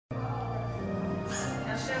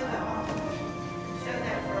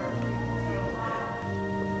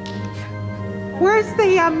Where's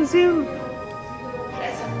the Zoom?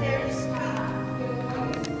 That's up there, you speak.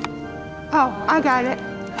 Oh, I got it.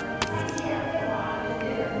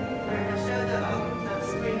 Show the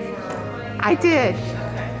screen for... I did.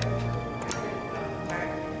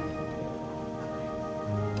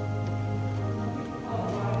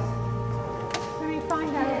 Let me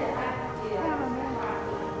find out.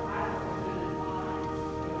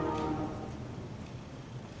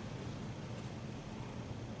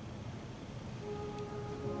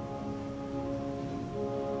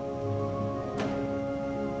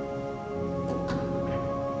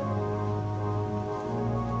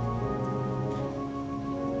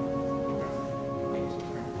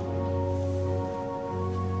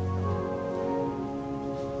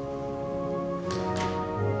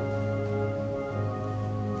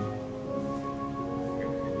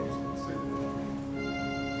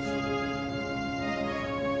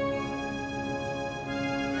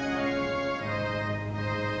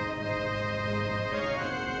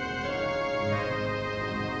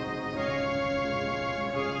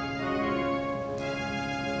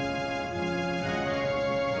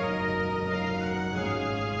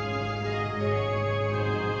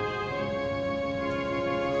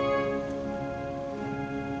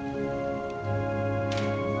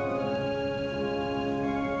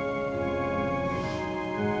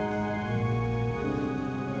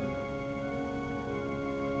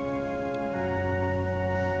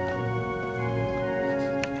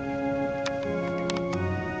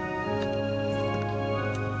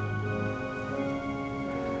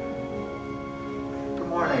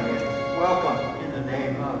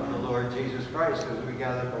 Christ as we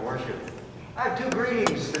gather for worship. I have two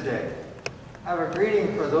greetings today. I have a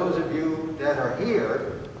greeting for those of you that are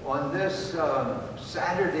here on this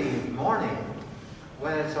Saturday morning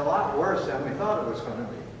when it's a lot worse than we thought it was going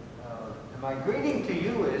to be. And my greeting to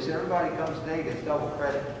you is everybody comes today gets double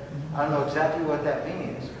credit. I don't know exactly what that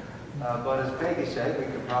means, but as Peggy said, we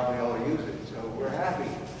could probably all use it. So we're happy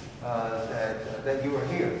that you are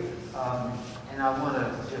here. And I want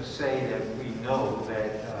to just say that we know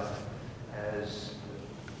that as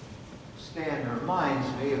Stan reminds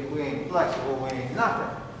me, if we ain't flexible, we ain't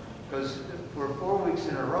nothing. Because for 4 weeks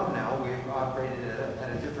in a row now, we've operated at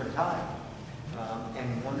a different time.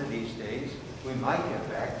 And one of these days, we might get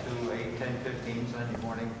back to a 10:15 Sunday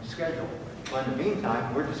morning schedule. But in the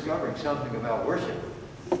meantime, we're discovering something about worship.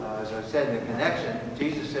 As I said in the connection,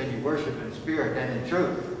 Jesus said you worship in spirit and in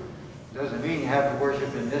truth. Doesn't mean you have to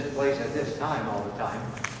worship in this place at this time all the time.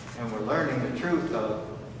 And we're learning the truth of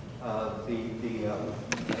the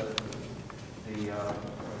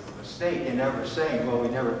mistake in never saying, well, we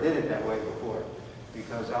never did it that way before.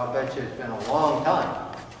 Because I'll bet you it's been a long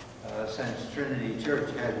time since Trinity Church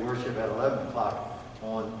had worship at 11 o'clock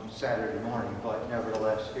on Saturday morning, but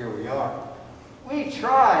nevertheless, here we are. We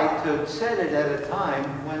tried to set it at a time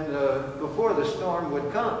when before the storm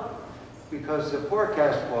would come, because the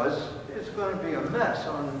forecast was it's going to be a mess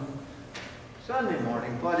on Sunday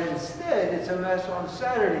morning, but instead it's a mess on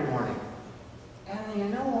Saturday morning. And you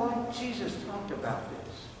know what? Jesus talked about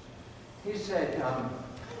this. He said,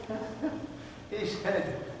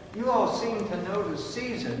 you all seem to know the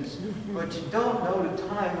seasons, but you don't know the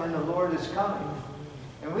time when the Lord is coming.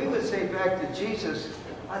 And we would say back to Jesus,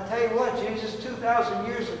 I tell you what, Jesus, 2,000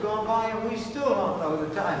 years have gone by and we still don't know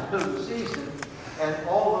the time of the season. And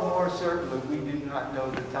all the more certainly we do not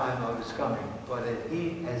know the time of his coming. But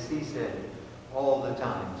as he said, all the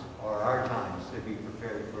times are our times to be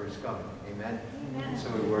prepared for his coming. Amen? Amen. So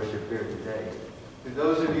we worship here today. To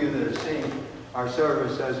those of you that are seeing our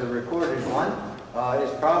service as a recorded one,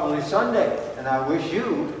 it's probably Sunday. And I wish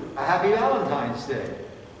you a happy Valentine's Day.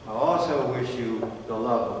 I also wish you the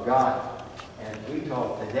love of God. And we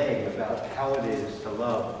talk today about how it is to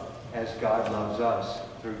love as God loves us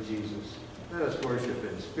through Jesus. Let us worship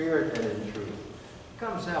in spirit and in truth.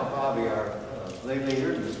 Comes now Bobby, our lay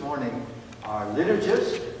leader this morning, our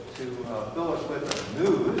liturgist, to fill us with the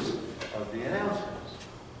news of the announcements.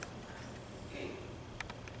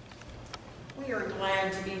 We are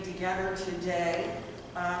glad to be together today.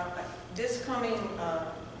 This coming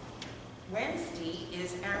Wednesday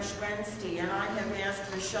is Ash Wednesday, and I have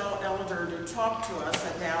asked Michelle Elder to talk to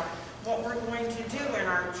us about what we're going to do in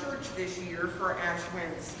our church this year for Ash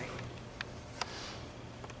Wednesday.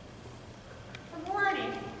 Good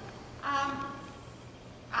morning.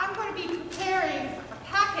 I'm going to be preparing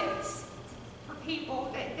packets for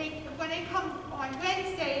people that when they come on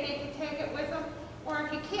Wednesday, they can take it with them. Or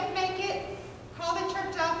if you can't make it, call the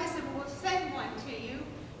church office and we'll send one to you.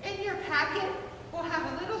 In your packet, we'll have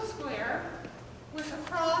a little square with a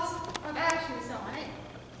cross of ashes on it.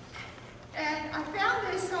 And I found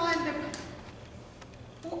this on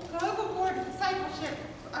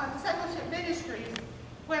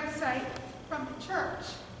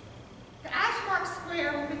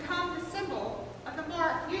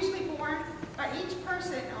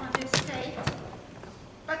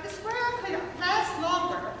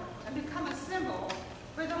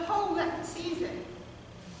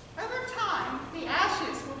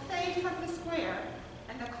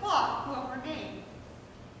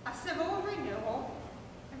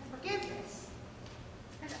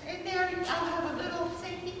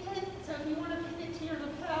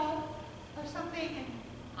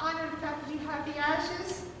have the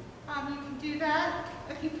ashes, you can do that.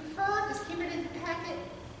 If you prefer, just keep it in the packet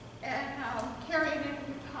and carry it in your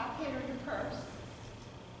pocket or your purse.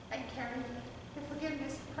 And carry the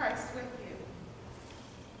forgiveness of Christ with you.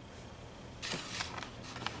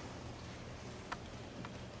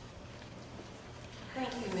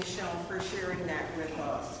 Thank you, Michelle, for sharing that with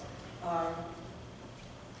us.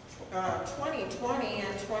 2020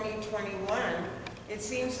 and 2021, it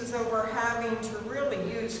seems as though we're having to really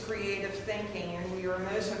use creative thinking, and we are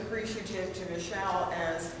most appreciative to Michelle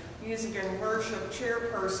as music and worship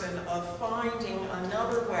chairperson of finding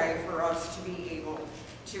another way for us to be able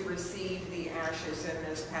to receive the ashes in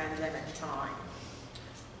this pandemic time.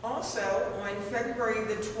 Also, on February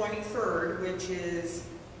the 23rd, which is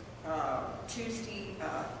Tuesday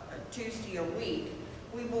a week,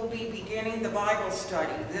 we will be beginning the Bible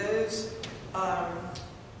study. Those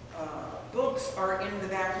books are in the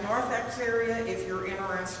back narthex area if you're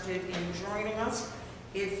interested in joining us.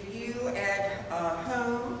 If you at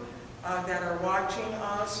home that are watching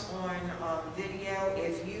us on video,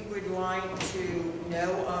 if you would like to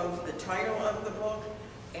know of the title of the book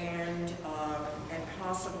and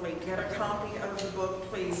possibly get a copy of the book,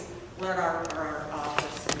 please let our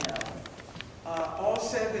office know.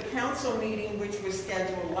 Also, the council meeting, which was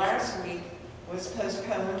scheduled last week, was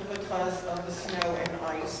postponed because of the snow and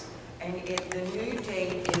ice, and the new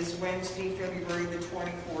date is Wednesday, February the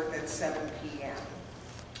 24th at 7 p.m.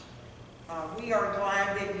 We are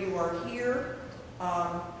glad that you are here,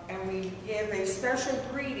 and we give a special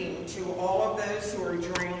greeting to all of those who are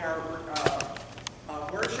joining our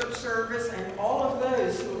worship service and all of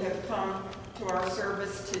those who have come to our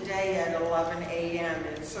service today at 11 a.m.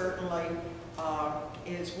 It certainly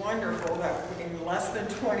is wonderful that in less than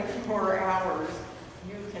 24 hours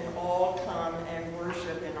you can all come and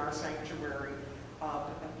worship in our sanctuary.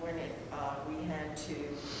 When we had to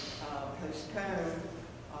postpone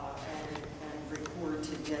and record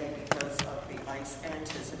today because of the ice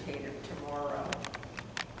anticipated tomorrow.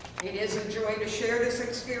 It is a joy to share this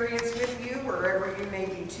experience with you wherever you may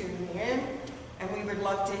be tuning in, and we would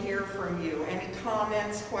love to hear from you. Any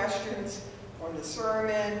comments, questions on the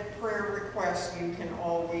sermon, prayer requests, you can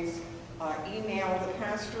always email the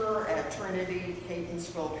pastor at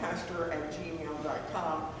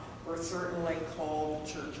trinitycatonsvillepastor@gmail.com or certainly call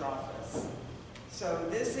the church office. So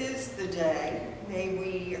this is the day. May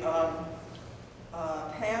we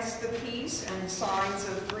pass the peace and signs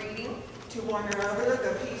of greeting to one another.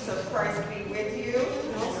 The peace of Christ be with you.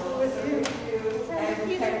 And also with you. And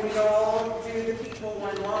can we all do the people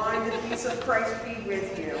one line? The peace of Christ be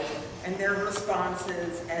with you. And their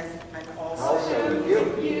responses and also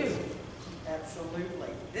with you.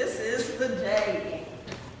 Absolutely. This is the day.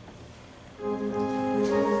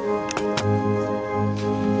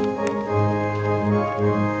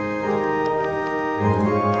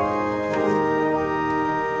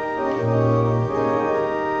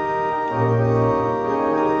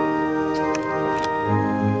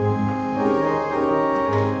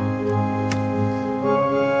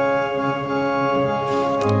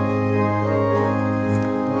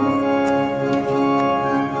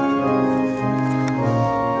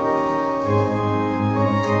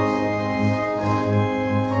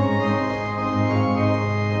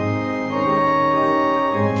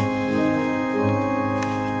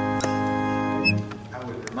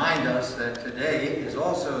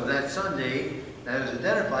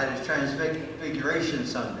 Transfiguration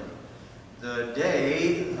Sunday, the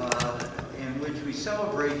day in which we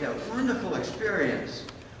celebrate that wonderful experience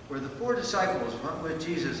where the 4 disciples went with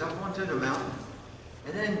Jesus up onto the mountain.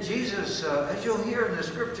 And then Jesus, as you'll hear in the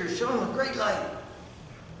scripture, shone a great light.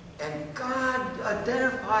 And God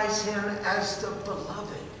identifies him as the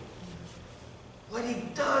beloved.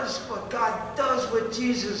 What God does with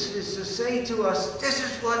Jesus is to say to us, this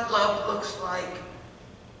is what love looks like.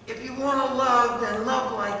 If you want to love, then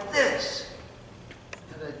love like this.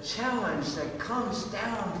 And the challenge that comes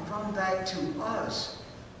down from that to us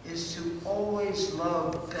is to always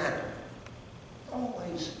love better.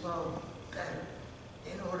 Always love better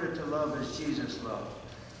in order to love as Jesus loved.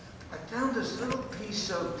 I found this little piece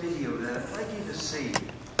of video that I'd like you to see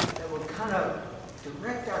that will kind of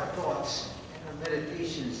direct our thoughts and our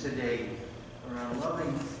meditations today around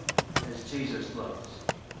loving as Jesus loves.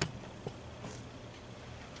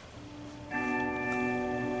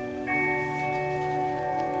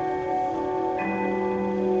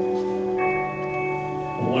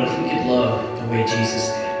 What if we could love the way Jesus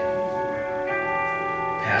did?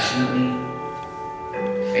 Passionately,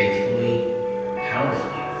 faithfully,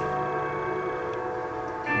 powerfully.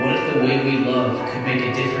 What if the way we love could make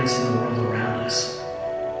a difference in the world around us?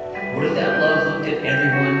 What if that love looked at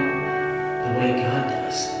everyone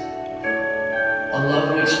A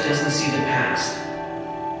love which doesn't see the past,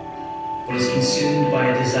 but is consumed by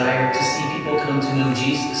a desire to see people come to know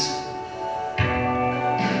Jesus.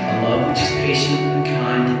 A love which is patient and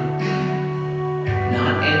kind,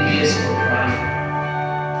 not envious or prideful.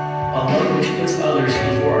 A love which puts others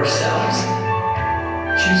before ourselves,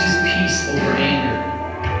 chooses peace over anger.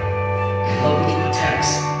 A love which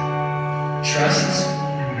protects, trusts,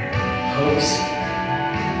 hopes,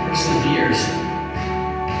 perseveres.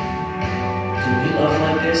 Do we love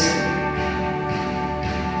like this?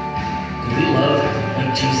 Do we love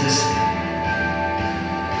like Jesus?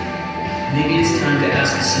 Maybe it's time to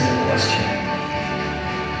ask a simple question.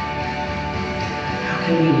 How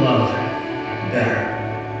can we love better?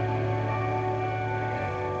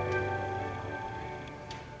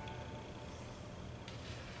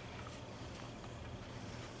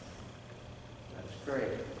 That's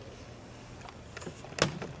great.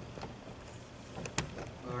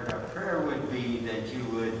 Lord, our prayer would be that you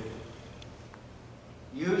would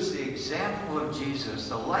use the example of Jesus,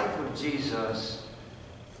 the life of Jesus,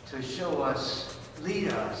 to show us, lead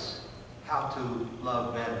us, how to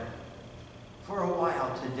love better. For a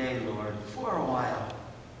while today, Lord, for a while,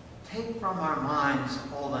 take from our minds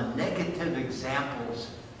all the negative examples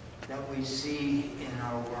that we see in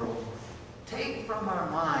our world. Take from our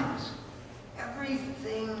minds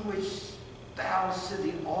everything which bows to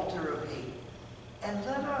the altar of hate. And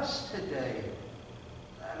let us today,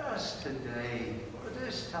 for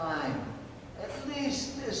this time, at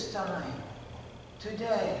least this time,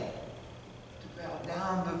 today, to bow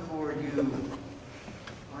down before you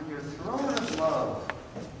on your throne of love.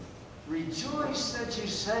 Rejoice that you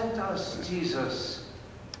sent us Jesus,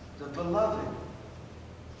 the beloved.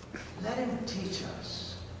 Let him teach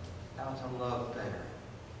us how to love better,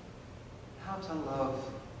 how to love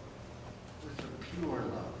with a pure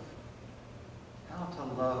love, how to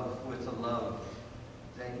love with the love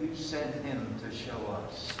that you sent him to show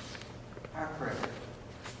us. Our prayer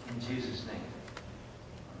in Jesus' name.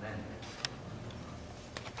 Amen.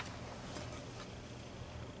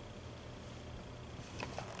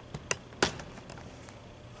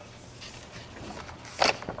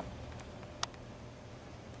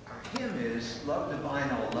 Our hymn is Love Divine,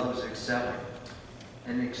 All Loves Excelling,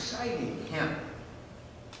 an exciting hymn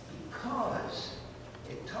because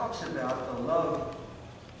it talks about the love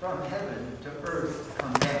from heaven to earth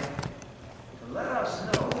come down. To let us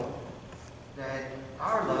know that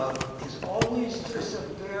our love is always just a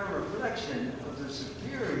bare reflection of the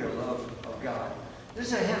superior love of God. This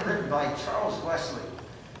is a hymn written by Charles Wesley.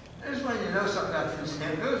 This is when you know something about this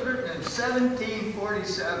hymn. It was written in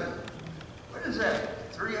 1747. What is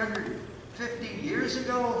that? 350 years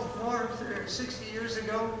ago? More? 360 years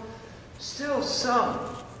ago? Still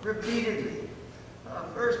sung repeatedly.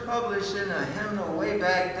 First published in a hymnal way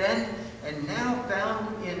back then, and now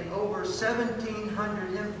found in over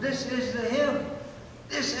 1,700 hymns. This is the hymn.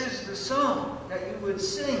 This is the song that you would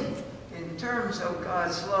sing in terms of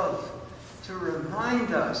God's love, to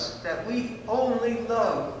remind us that we only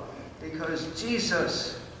love because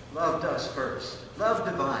Jesus loved us first. Love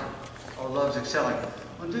divine, or love's excelling.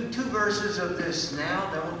 We'll do 2 verses of this now,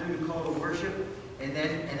 then we'll do the call to worship, and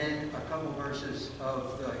then a couple verses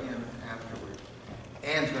of the hymn afterward.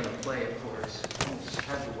 Anne's going to play it for us. We'll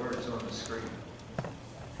have the words on the screen.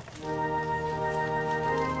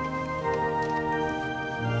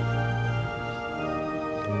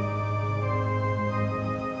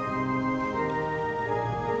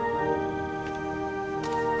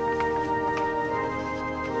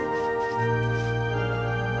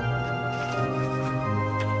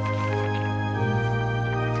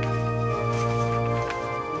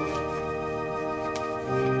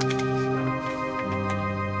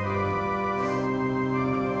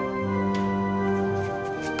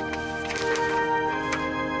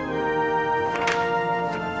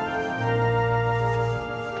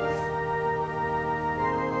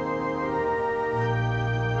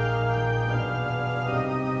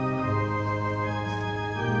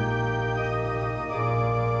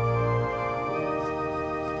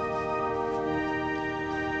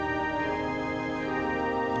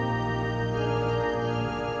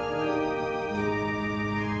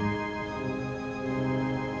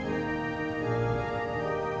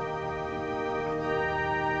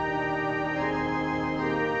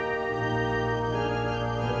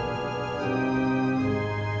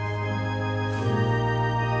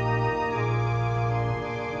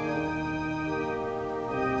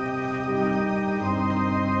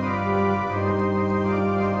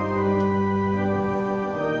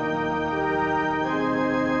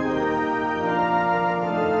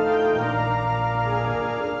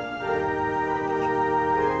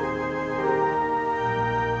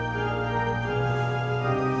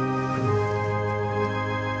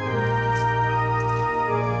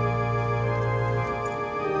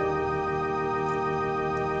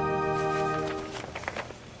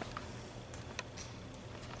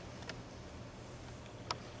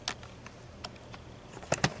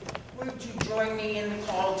 join me in the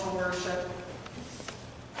call to worship?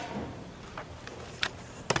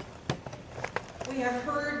 We have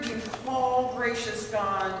heard you call, gracious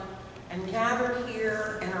God, and gather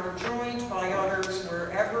here and are joined by others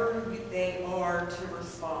wherever they are to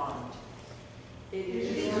respond. It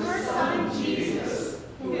is your Son, Jesus,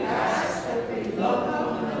 who asks that we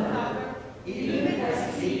love one another, even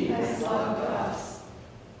as he has loved us.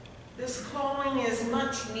 This calling is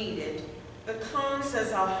much needed, but comes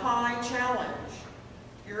as a high challenge.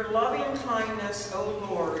 Your loving kindness, O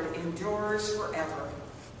Lord, endures forever.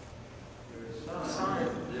 Son,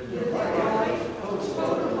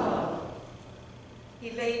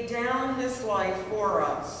 he laid down his life for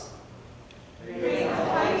us. May the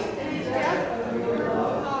height and depth of your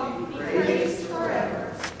love be praised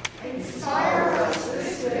forever. Inspire us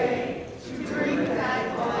this day to bring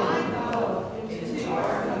that divine love into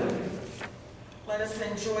our life. Let us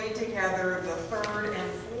enjoy together the third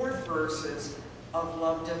and fourth verses of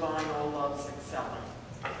Love Divine, All Loves Excelling.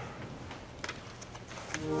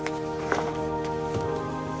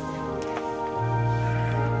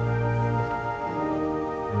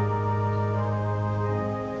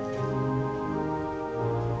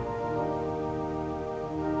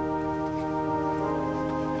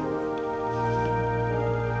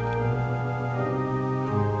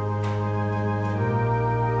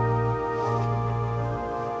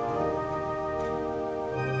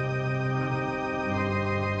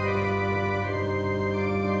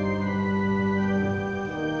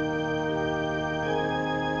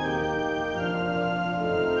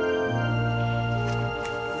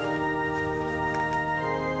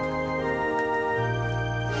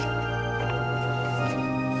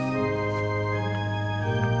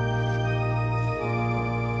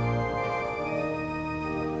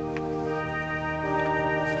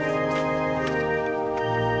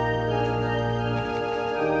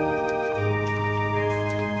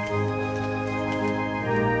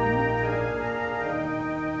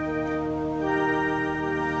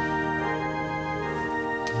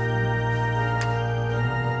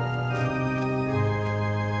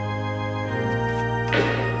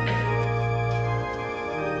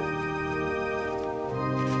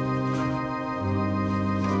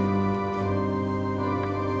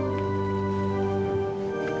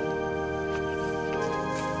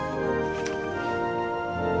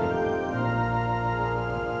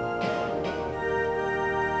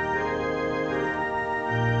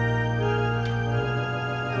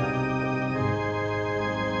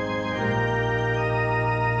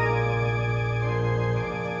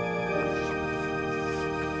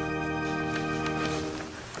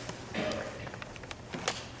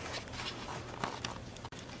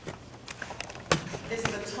 It's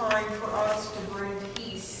the time for us to bring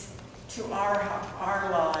peace to our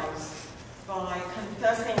lives by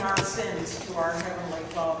confessing our sins to our Heavenly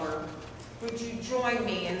Father. Would you join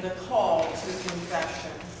me in the call to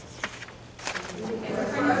confession? In the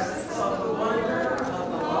presence of the wonder of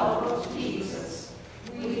the love of Jesus,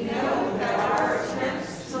 we know that our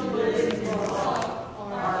attempts to live in love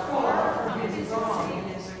are far from exalting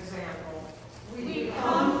his example. We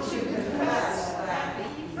come to confess that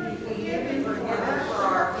be forgiven for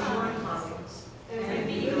our shortcomings and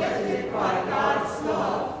be lifted by God's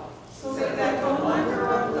love, so that the wonder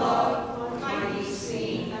of love might be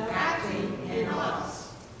seen acting in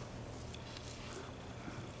us.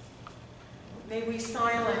 May we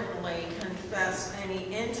silently confess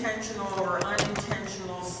any intentional or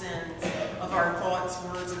unintentional sins of our thoughts,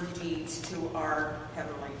 words, or deeds to our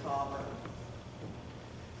Heavenly Father.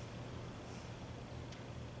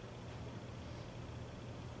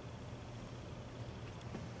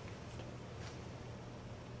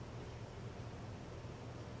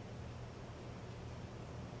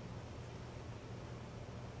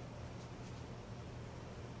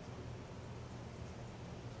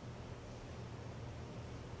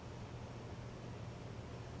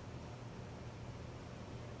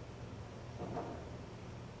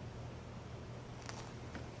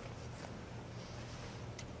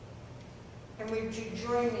 And would you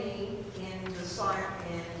join me in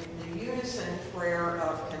the unison prayer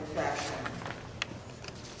of confession?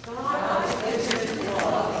 God is in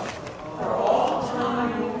love for all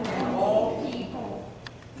time and all people.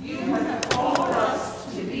 You have called us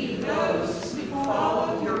to be those who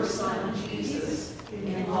follow your Son Jesus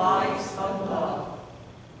in lives of love.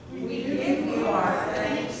 We give you our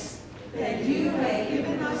thanks that you have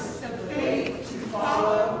given us the faith to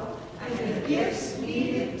follow and the gifts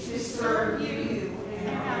needed to serve you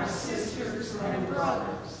and our sisters and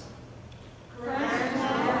brothers. Grant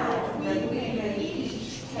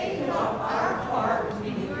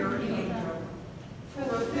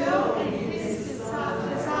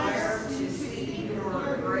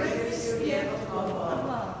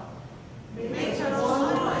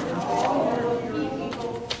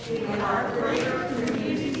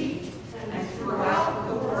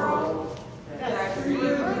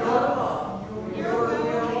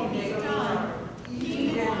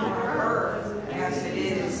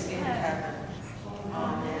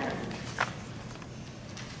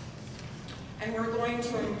and we're going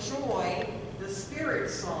to enjoy the Spirit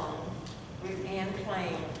song with Ann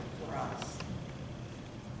playing for us.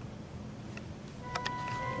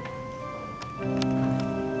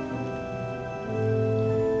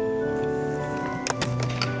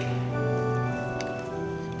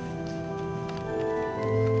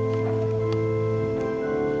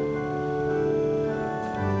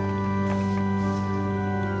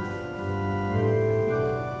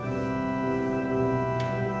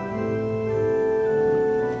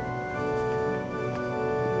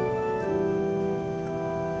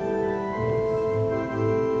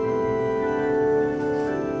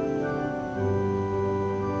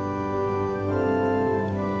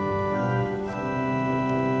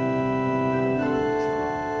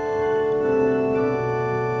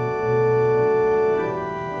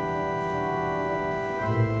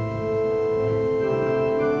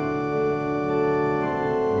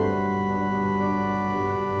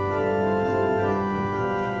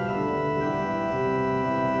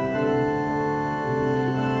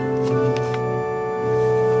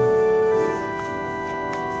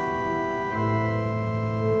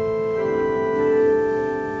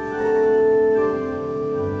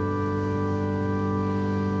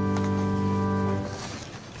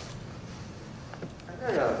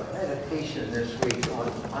 This week on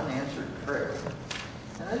unanswered prayer.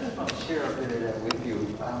 And I just want to share a bit of that with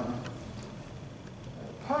you.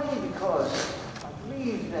 Partly because I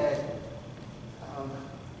believe that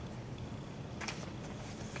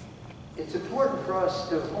it's important for us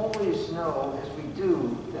to always know, as we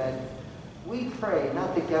do, that we pray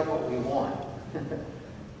not to get what we want.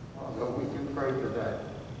 Although we do pray for that.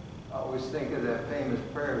 I always think of that famous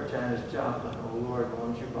prayer of Janis Joplin, "Oh Lord,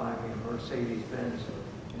 won't you buy me a Mercedes-Benz?"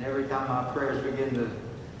 And every time our prayers begin to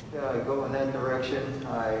go in that direction,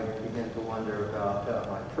 I begin to wonder about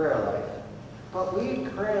my prayer life. But we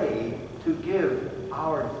pray to give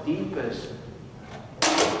our deepest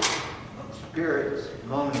spirit's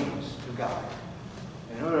moanings to God,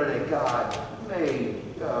 in order that God may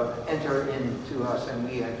enter into us and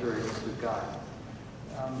we enter into God.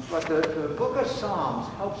 But the book of Psalms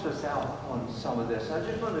helps us out on some of this. I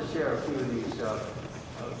just want to share a few of these.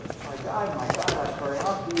 My God, I cry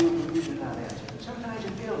out to you, but you do not answer. And sometimes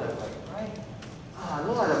you feel that way, right?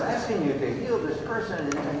 Lord, I'm asking you to heal this person,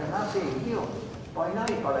 and they're not being healed by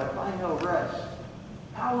night, but I find no rest.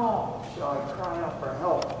 How long shall I cry out for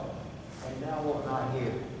help, and thou wilt not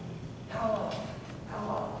hear? How long? How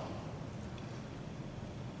long?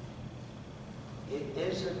 It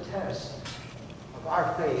is a test of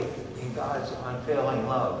our faith in God's unfailing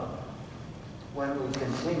love when we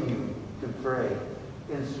continue to pray,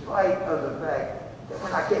 in spite of the fact that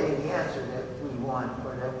we're not getting the answer that we want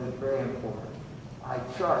or that we're praying for. I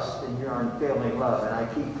trust in your unfailing love, and I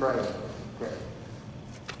keep praying. Okay.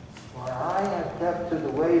 For I have kept to the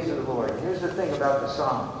ways of the Lord. Here's the thing about the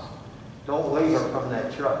Psalms. Don't waver from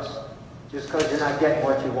that trust. Just because you're not getting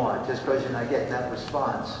what you want, just because you're not getting that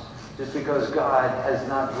response, just because God has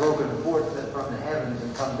not broken forth from the heavens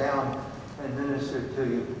and come down and ministered to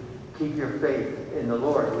you, keep your faith in the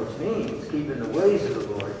Lord, which means keeping the ways of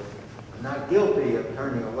the Lord. I'm not guilty of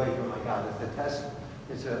turning away from my God. It's a test,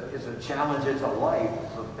 it's a challenge, it's a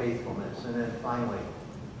life of faithfulness. And then finally,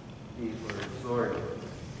 these words, Lord,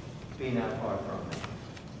 be not far from me.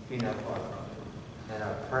 Be not far from me. And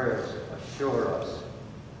our prayers assure us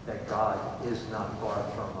that God is not far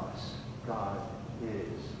from us. God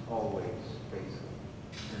is always faithful.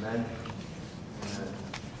 Amen? Amen.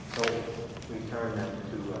 So we turn them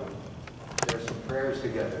to share some prayers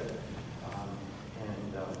together.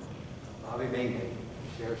 Bobby may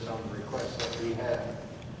share some requests that we have.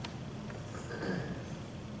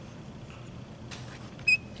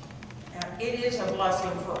 It is a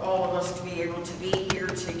blessing for all of us to be able to be here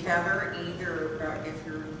together, either if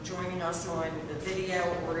you're joining us on the video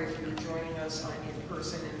or if you're joining us in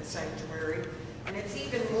person in the sanctuary. And it's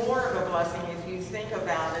even more of a blessing if you think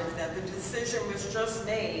about it, that the decision was just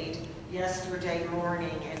made yesterday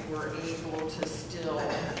morning and we're able to still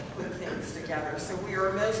put things together. So we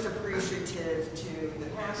are most appreciative to the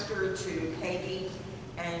pastor, to Peggy,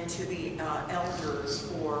 and to the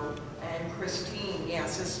elders and Christine,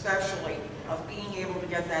 yes, especially, of being able to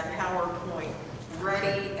get that PowerPoint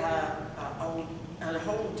ready a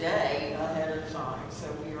whole day ahead of time.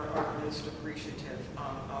 So we are most appreciative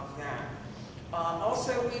of that.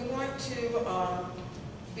 Also, we want to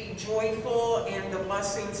be joyful in the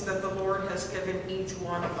blessings that the Lord has given each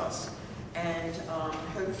one of us. And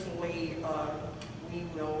hopefully we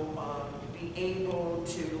will be able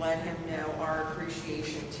to let him know our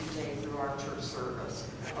appreciation today through our church service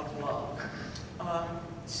of love.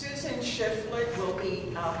 Susan Shiflett will be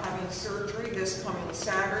having surgery this coming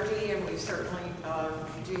Saturday, and we certainly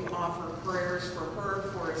do offer prayers for her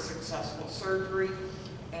for a successful surgery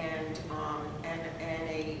and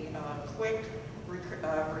a quick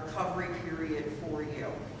recovery period for you.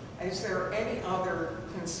 Is there any other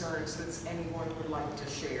concerns that anyone would like to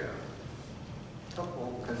share? A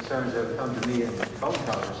couple concerns have come to me in phone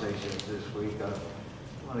conversations this week.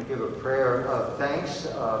 I want to give a prayer of thanks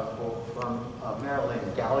from Marilyn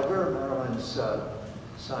Gallagher. Marilyn's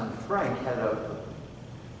son Frank had a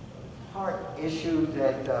heart issue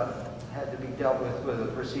that had to be dealt with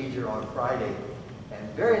a procedure on Friday. And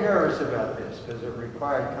very nervous about this because it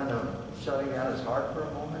required kind of shutting down his heart for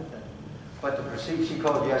a moment. But the procedure, she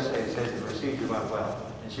called yesterday and said the procedure went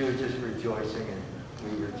well. And she was just rejoicing, and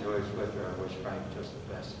we rejoiced with her. I wish Frank just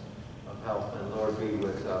the best of health. And Lord be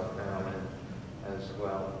with Marilyn as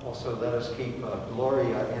well. Also, let us keep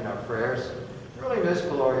Gloria in our prayers. I really miss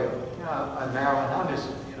Gloria. You know, and Marilyn, I miss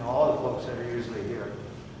all the folks that are usually here.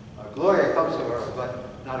 Gloria comes to her,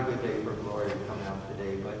 but not a good day for Gloria to come out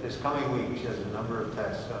today. But this coming week, she has a number of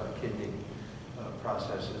tests, kidney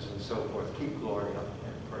processes and so forth. Keep Gloria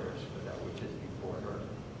in prayers for that which is before her.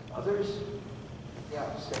 Others?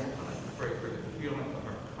 Yeah, Stan? Pray for the healing of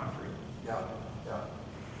our country. Yeah.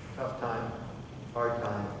 Tough time, hard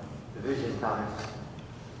time, division time,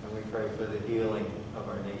 and we pray for the healing of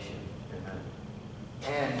our nation. Amen.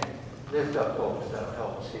 And lift up folks that'll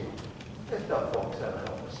help us heal. Lift up folks that'll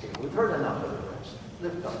help us heal. We've heard enough of the rest.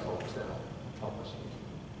 Lift up folks that'll help us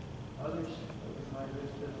heal. Others? My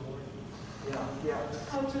list to the Lord? Yeah.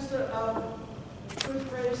 Just a good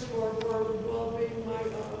praise for well-being.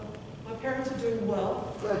 My parents are doing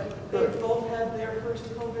well. Good. They both had their first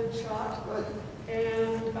COVID shot. Good.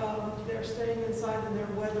 And they're staying inside and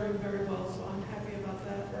they're weathering very well, so I'm happy about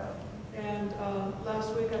that. Yeah. And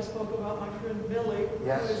last week I spoke about my friend Millie,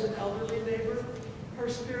 Yes. who is an elderly neighbor. Her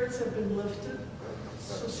spirits have been lifted,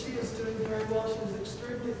 so she is doing very well. She was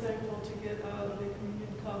extremely thankful to get the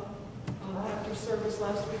communion cup after service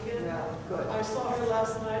last weekend. Yeah, good. I saw her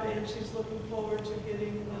last night, and she's looking forward to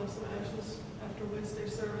getting some ashes after Wednesday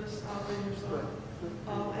service out in her son.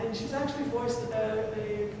 And she's actually voiced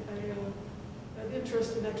an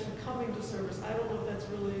interest in actually coming to service. I don't know if that's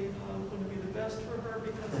really going to be the best for her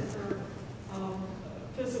because of her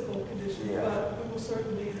physical condition, but we will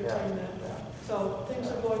certainly entertain that. So things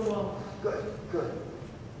are going well. Good.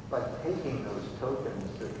 By taking those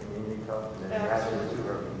tokens, the community cup, and then ashes to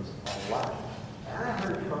her means a lot. And I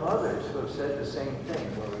heard from others who have said the same thing,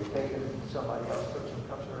 where we've taken somebody else, took some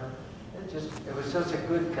cups around. It was such a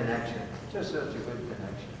good connection. Just such a good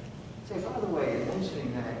connection. Say, by the way, in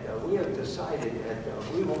mentioning that, we have decided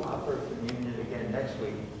that we will offer communion again next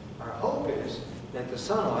week. Our hope is that the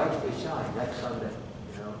sun will actually shine next Sunday,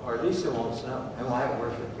 or at least it won't snow, and we'll have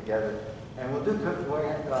worship together. And we'll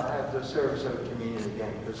have the service of communion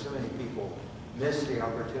again, because so many people missed the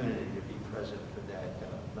opportunity to be present for that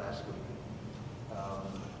last week.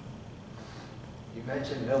 You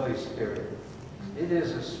mentioned Millie's spirit. It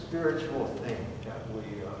is a spiritual thing that we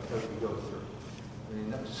go through. I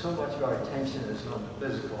mean, so much of our attention is on the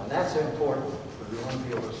physical, and that's important, because we want to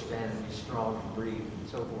be able to stand and be strong and breathe and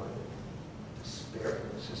so forth. The Spirit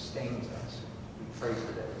sustains us. We pray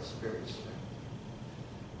for that Spirit strength.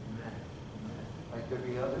 Amen. Might there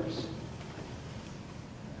be others?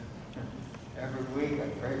 Every week I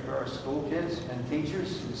pray for our school kids and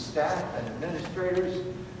teachers and staff and administrators.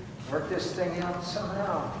 Work this thing out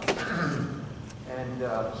somehow and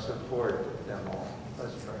support them all.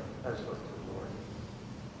 Let's pray. Let's look to the Lord.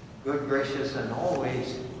 Good, gracious, and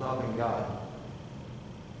always loving God,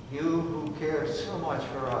 you who care so much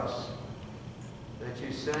for us that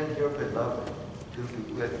you send your beloved to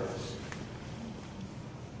be with us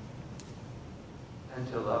and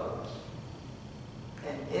to love us.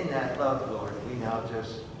 And in that love, Lord, we now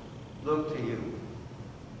just look to you.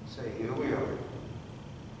 Say, here we are.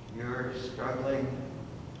 You're struggling,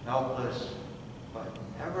 helpless, but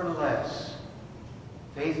nevertheless,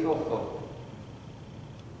 faithful folk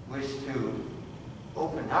wish to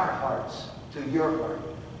open our hearts to your heart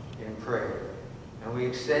in prayer. And we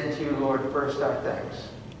extend to you, Lord, first our thanks.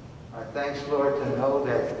 Our thanks, Lord, to know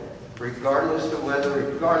that regardless of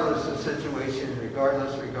weather, regardless of situation,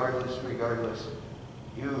 regardless,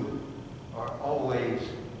 you are always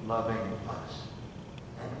loving us.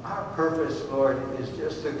 And our purpose, Lord, is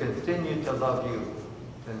just to continue to love you.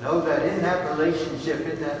 To know that in that relationship,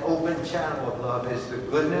 in that open channel of love is the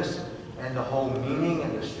goodness and the whole meaning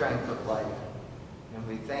and the strength of life. And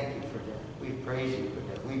we thank you for that. We praise you for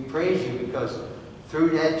that. We praise you because through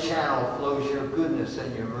that channel flows your goodness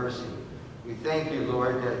and your mercy. We thank you,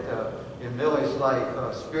 Lord, that in Millie's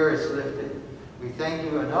life, spirits lifted. We thank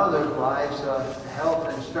you in others' lives, health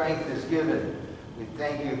and strength is given. We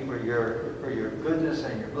thank you for your goodness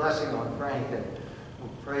and your blessing on Frank, and we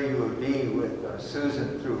pray you would be with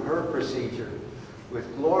Susan through her procedure,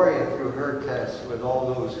 with Gloria through her tests, with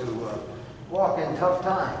all those who walk in tough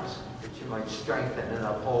times, that you might strengthen and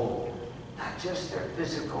uphold not just their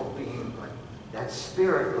physical being, but that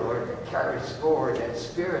spirit, Lord, that carries forward, that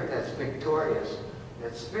spirit that's victorious,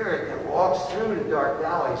 that spirit that walks through the dark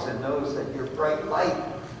valleys and knows that your bright light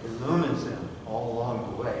illumines them all along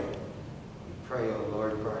the way. We pray, O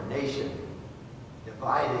Lord, for a nation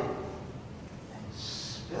divided and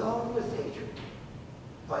filled with hatred.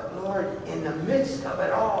 But Lord, in the midst of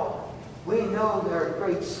it all, we know there are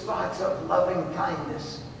great spots of loving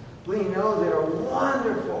kindness. We know there are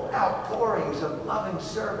wonderful outpourings of loving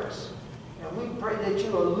service. And we pray that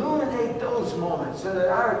you illuminate those moments so that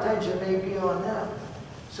our attention may be on them,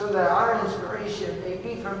 so that our inspiration may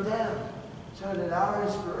be from them, so that our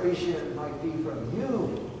inspiration might be from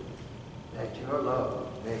you, that your love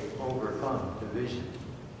may overcome division,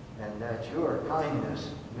 and that your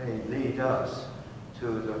kindness may lead us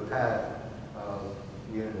to the path of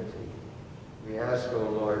unity. We ask, O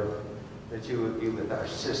Lord, that you would be with our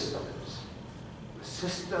systems, the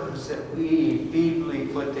systems that we feebly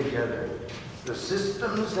put together, the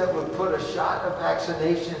systems that would put a shot of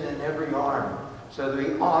vaccination in every arm so that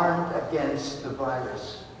we're armed against the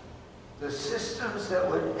virus, the systems that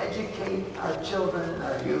would educate our children and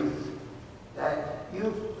our youth, that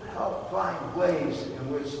you help find ways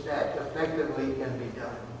in which that effectively can be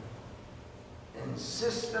done. And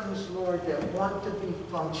systems, Lord, that want to be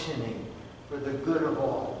functioning for the good of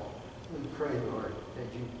all. We pray, Lord,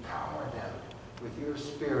 that you power them with your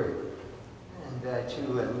spirit and that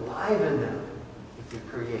you enliven them with the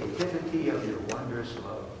creativity of your wondrous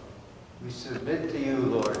love. We submit to you,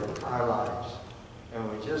 Lord, our lives.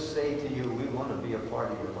 And we just say to you, we want to be a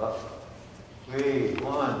part of your love. We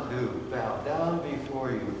want to bow down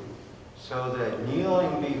before you so that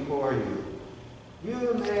kneeling before you,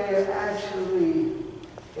 you may actually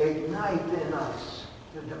ignite in us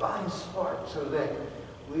the divine spark so that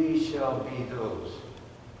we shall be those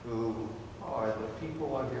who are the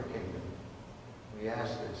people of your kingdom. We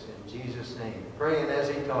ask this in Jesus' name, praying as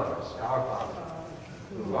he taught us, our Father,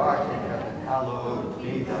 who art in heaven, hallowed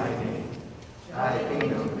be thy name. Thy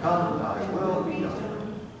kingdom come, thy will be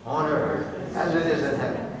done, on earth as it is in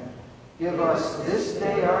heaven. Give us this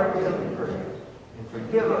day our daily bread, and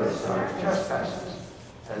forgive us our trespasses,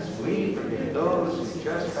 as we forgive those who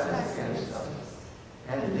trespass against us.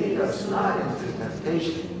 And lead us not into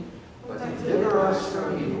temptation, but deliver us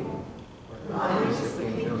from evil. For thine is the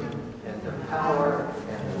kingdom, and the power,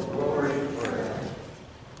 and the glory forever.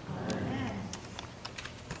 Amen.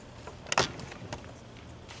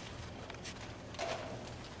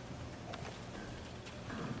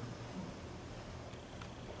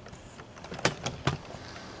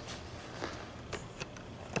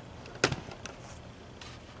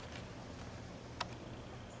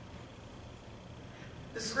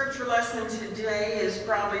 The scripture lesson today is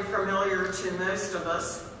probably familiar to most of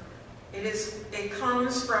us. It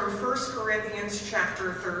comes from 1 Corinthians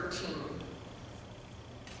chapter 13.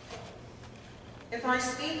 If I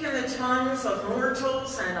speak in the tongues of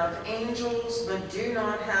mortals and of angels, but do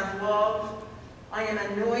not have love, I am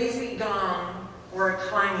a noisy gong or a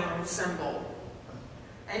clanging cymbal.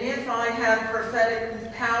 And if I have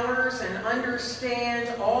prophetic powers and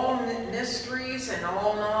understand all mysteries and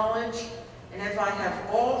all knowledge, and if I have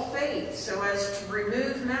all faith so as to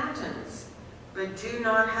remove mountains, but do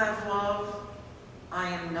not have love, I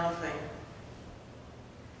am nothing.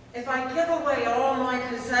 If I give away all my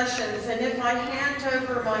possessions, and if I hand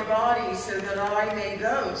over my body so that I may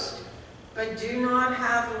boast, but do not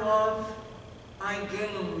have love, I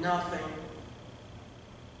gain nothing.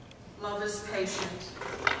 Love is patient.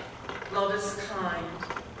 Love is kind.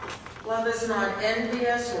 Love is not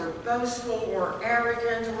envious or boastful or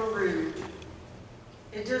arrogant or rude.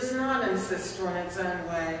 It does not insist on its own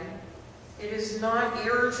way. It is not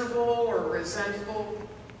irritable or resentful.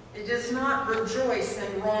 It does not rejoice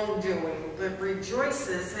in wrongdoing, but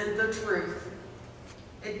rejoices in the truth.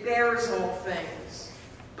 It bears all things,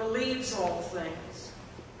 believes all things,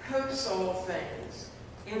 hopes all things,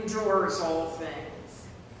 endures all things.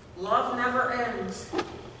 Love never ends,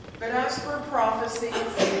 but as for prophecies,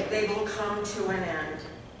 they will come to an end.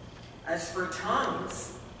 As for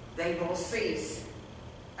tongues, they will cease.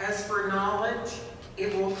 As for knowledge,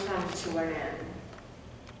 it will come to an end.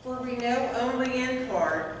 For we know only in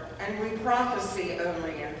part, and we prophesy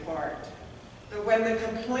only in part. But when the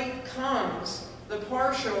complete comes, the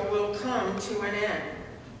partial will come to an end.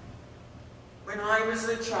 When I was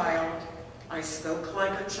a child, I spoke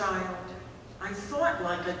like a child. I thought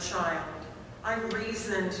like a child. I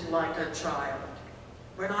reasoned like a child.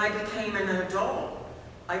 When I became an adult,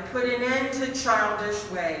 I put an end to childish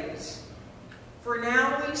ways. For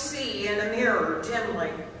now we see in a mirror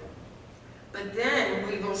dimly, but then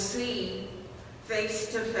we will see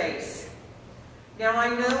face to face. Now I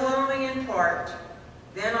know only in part,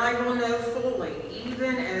 then I will know fully,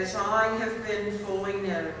 even as I have been fully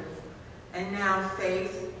known. And now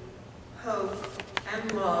faith, hope,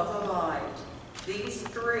 and love abide, these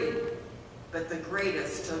three, but the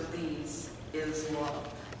greatest of these is love.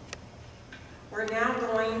 We're now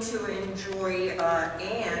going to enjoy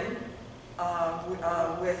Anne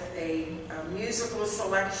with a musical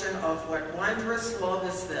selection of What Wondrous Love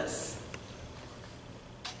Is This?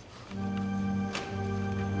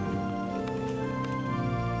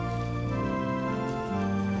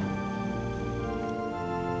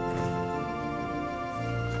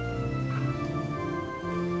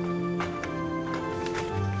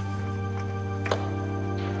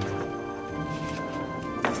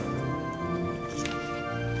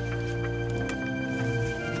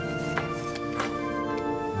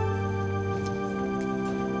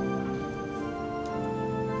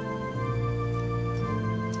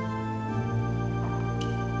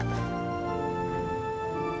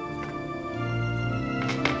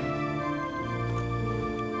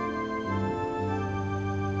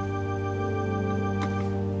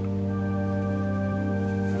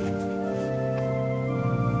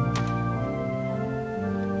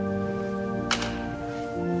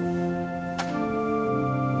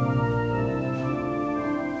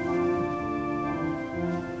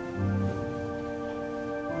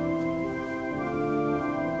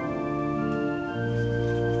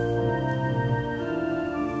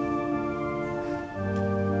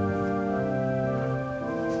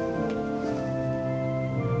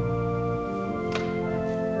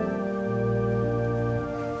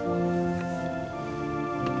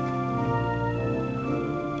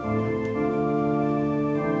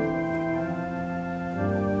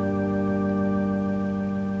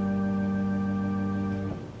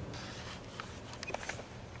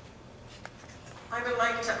 I would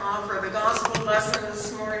like to offer the gospel lesson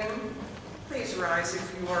this morning. Please rise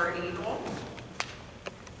if you are able.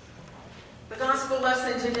 The gospel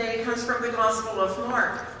lesson today comes from the Gospel of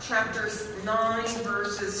Mark, chapters 9,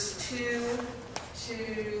 verses 2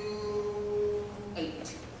 to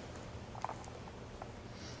 8.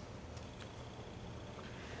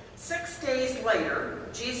 6 days later,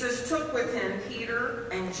 Jesus took with him Peter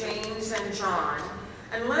and James and John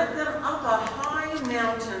and led them up a high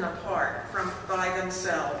mountain apart by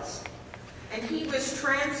themselves. And he was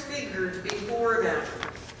transfigured before them,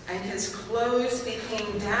 and his clothes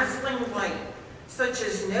became dazzling white, such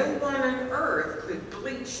as no one on earth could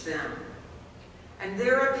bleach them. And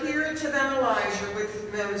there appeared to them Elijah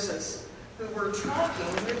with Moses, who were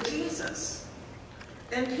talking with Jesus.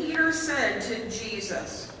 Then Peter said to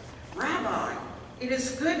Jesus, "Rabbi, it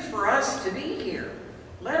is good for us to be here.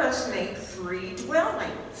 Let us make 3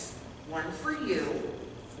 dwellings, one for you,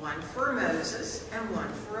 one for Moses, and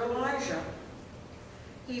one for Elijah."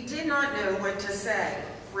 He did not know what to say,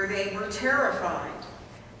 for they were terrified.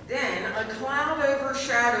 Then a cloud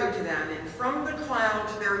overshadowed them, and from the cloud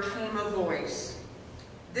there came a voice.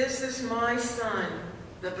 "This is my Son,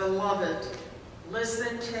 the beloved.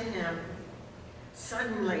 Listen to him."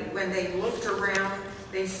 Suddenly, when they looked around,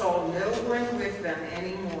 they saw no one with them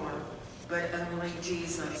anymore, but only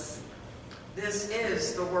Jesus. This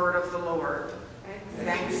is the word of the Lord.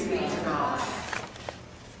 Thanks be to God.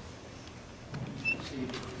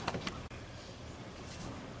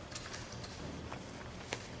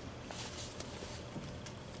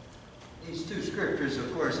 These two scriptures,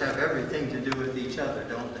 of course, have everything to do with each other,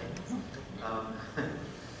 don't they?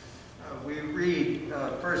 We read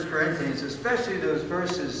 1 Corinthians, especially those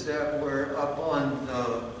verses that were up on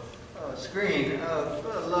the screen,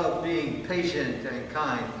 love being patient and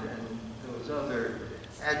kind, and those other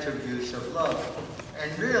attributes of love,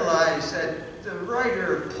 and realize that the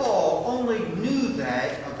writer Paul only knew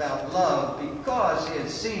that about love because he had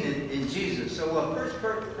seen it in Jesus. So what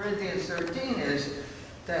 1 Corinthians 13 is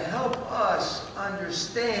to help us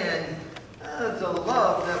understand the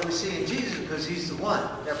love that we see in Jesus, because he's the one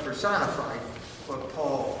that personified what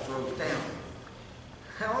Paul wrote down.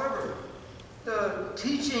 However, the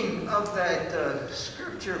teaching of that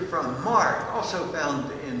scripture from Mark, also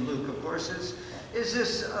found in Luke, of course, is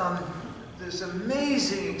this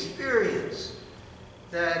amazing experience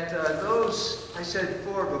that those, I said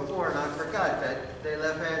 4 before, and I forgot that they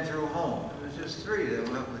left Andrew home. It was just 3 that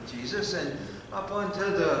went with Jesus, and up onto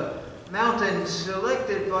the mountain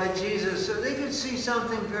selected by Jesus so they could see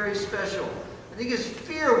something very special. I think his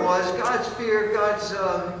fear was, God's fear, God's,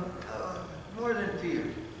 more than fear,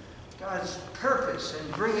 God's purpose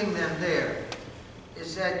in bringing them there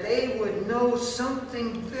is that they would know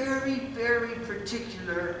something very, very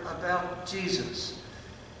particular about Jesus.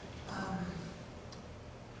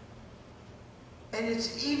 And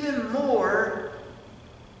it's even more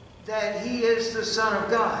that he is the Son of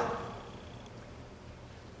God.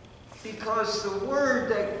 Because the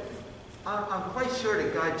word that, I'm quite sure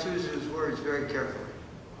that God chooses his words very carefully.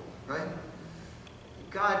 Right?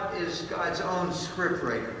 God is God's own script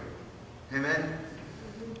writer. Amen?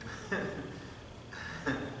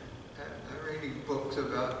 I'm reading books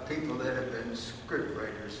about people that have been script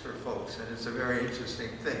writers for folks, and it's a very interesting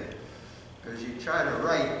thing. Because you try to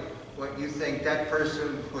write what you think that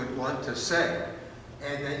person would want to say,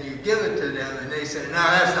 and then you give it to them, and they say, no,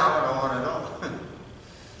 that's not what I want at all.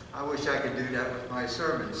 I wish I could do that with my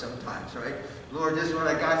sermons sometimes, right? Lord, this is what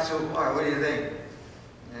I got so far. What do you think?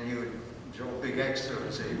 And he would draw a big X to it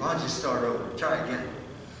and say, why don't you start over? Try again.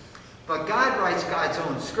 But God writes God's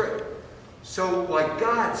own script. So what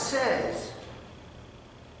God says,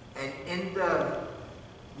 and in the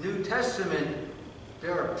New Testament,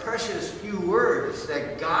 there are precious few words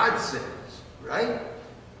that God says, right?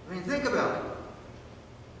 I mean, think about it.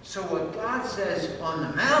 So what God says on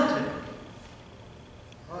the mountain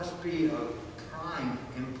must be of prime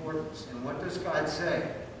importance. And what does God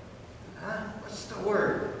say? What's the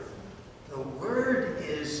word? The word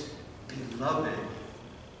is beloved.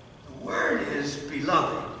 The word is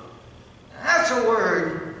beloved. And that's a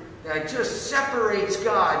word that just separates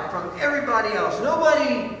God from everybody else.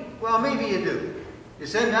 Nobody, well, maybe you do. You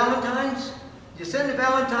send Valentines? You send a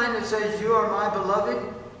Valentine that says, you are my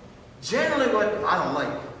beloved? Generally what, I don't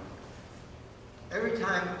like. Every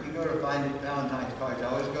time you go to find Valentine's cards, I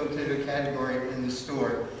always go to the category in the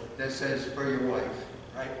store that says, for your wife,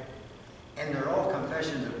 right? And they're all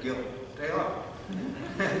confessions of guilt. They are.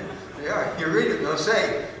 They are. You read them, they'll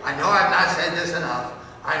say, I know I've not said this enough.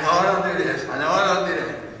 I know I don't do this. I know I don't do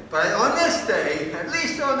that. But on this day, at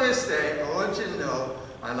least on this day, I want you to know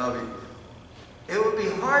I love you. It would be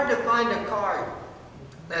hard to find a card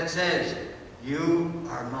that says, you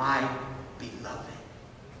are my beloved.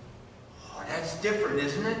 Oh, that's different,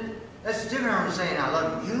 isn't it? That's different from saying I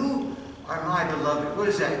love you. You are my beloved. What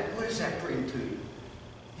is that? What does that bring to you?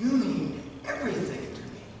 You mean everything to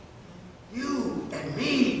me. You and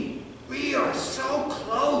me, we are so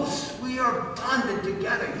close. We are bonded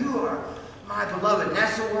together. You are my beloved. And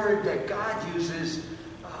that's the word that God uses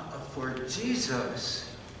for Jesus.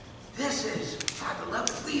 This is my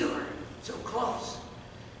beloved. We are so close.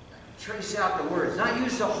 Trace out the words. Not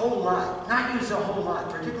used a whole lot. Not used a whole lot.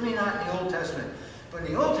 Particularly not in the Old Testament. But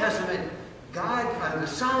in the Old Testament, God, the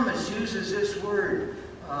psalmist uses this word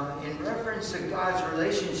in reference to God's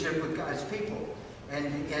relationship with God's people. And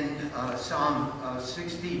in Psalm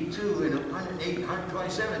 62 and 108 and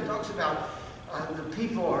 127 talks about the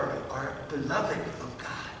people are beloved of God.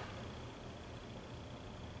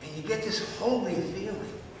 And you get this holy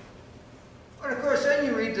feeling. But of course, then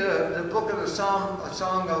you read the book of a Song of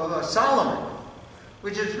Solomon,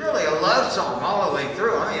 which is really a love song all the way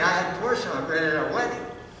through. I mean, I had a portion of it at our wedding.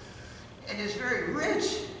 And it's very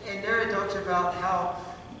rich. And there it talks about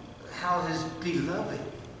how his beloved,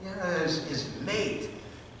 his mate,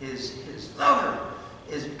 his lover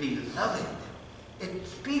is beloved. It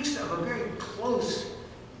speaks of a very close,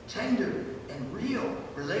 tender, and real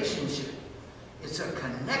relationship. It's a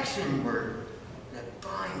connection word that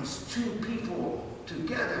binds two people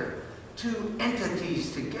together, two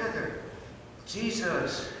entities together,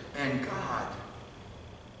 Jesus and God.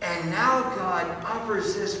 And now God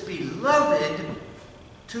offers this beloved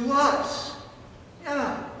to us.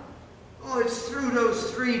 Yeah. Oh, it's through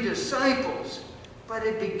those 3 disciples. But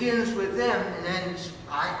it begins with them. And then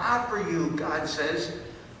I offer you, God says,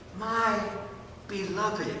 my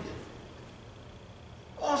beloved.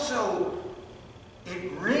 Also,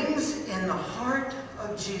 it rings in the heart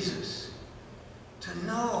of Jesus to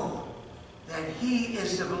know that he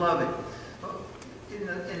is the beloved. In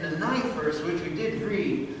the 9th verse, which we did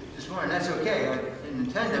read this morning, that's okay. I didn't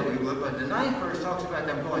intend that we would, but the 9th verse talks about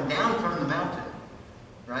them going down from the mountain,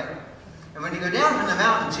 right? And when you go down from the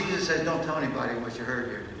mountain, Jesus says, don't tell anybody what you heard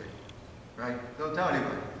here today, right? Don't tell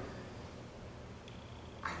anybody.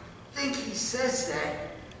 I think he says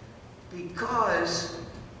that because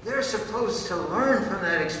they're supposed to learn from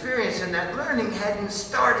that experience, and that learning hadn't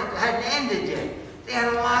ended yet. They had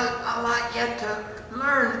a lot yet to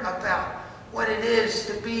learn about what it is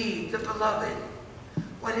to be the beloved,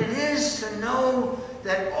 what it is to know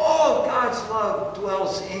that all God's love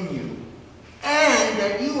dwells in you. and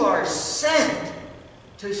that you are sent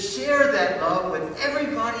to share that love with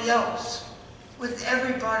everybody else. With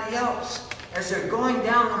everybody else. As they're going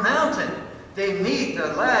down the mountain, they meet the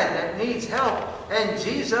lad that needs help, and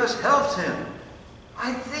Jesus helps him.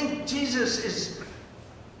 I think Jesus is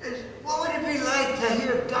what would it be like to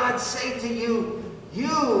hear God say to you,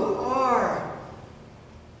 you are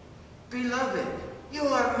beloved. You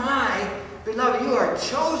are my beloved. You are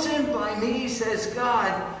chosen by me, says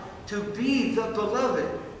God, to be the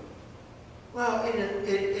beloved. Well,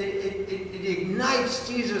 it ignites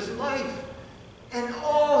Jesus' life. And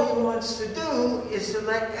all he wants to do is to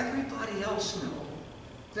let everybody else know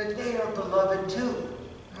that they are beloved too.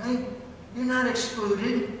 Right? You're not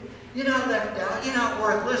excluded. You're not left out. You're not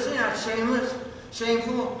worthless. You're not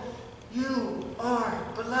shameful. You are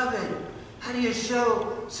beloved. How do you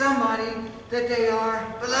show somebody that they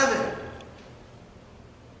are beloved?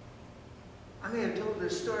 I may have told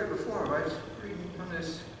this story before. I was reading from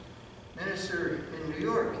this minister in New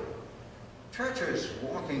York. Treacherous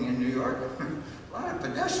walking in New York. A lot of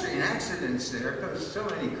pedestrian accidents there because so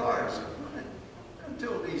many cars.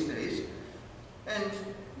 Until these days. And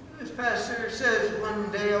this pastor says,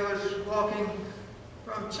 one day I was walking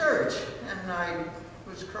from church and I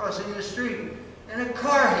was crossing the street and a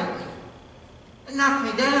car hit me and knocked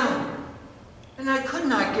me down. And I could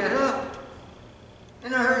not get up.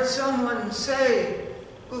 And I heard someone say,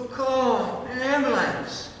 we'll call an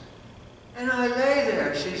ambulance. And I lay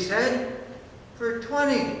there, she said, for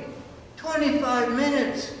 25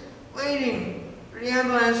 minutes waiting for the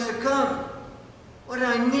ambulance to come. What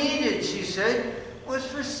I needed, she said, was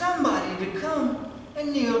for somebody to come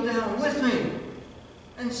and kneel down with me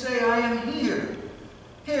and say, I am here.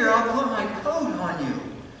 Here, I'll put my coat on you.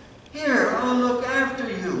 Here, I'll look after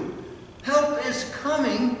you. Help is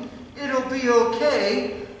coming. It'll be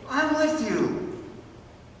okay. I'm with you.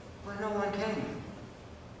 But no one came.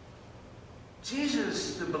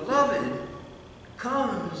 Jesus, the beloved,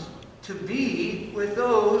 comes to be with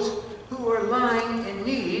those who are lying in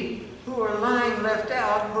need, who are lying left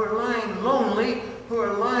out, who are lying lonely, who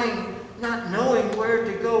are lying not knowing where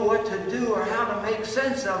to go, what to do, or how to make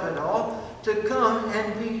sense of it all, to come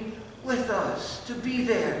and be with us, to be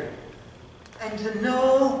there, and to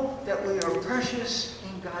know that we are precious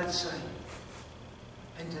in God's sight.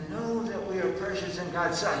 And to know that we are precious in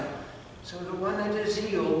God's sight. So the one that is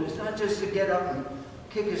healed is not just to get up and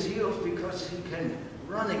kick his heels because he can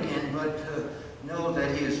run again, but to know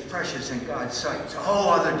that he is precious in God's sight. It's a whole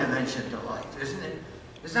other dimension to life, isn't it?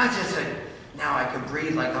 It's not just that now I can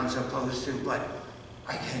breathe like I'm supposed to, but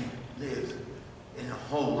I can live in a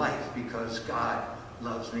whole life because God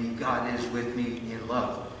loves me. God is with me in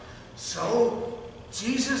love. So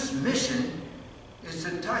Jesus' mission is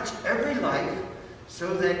to touch every life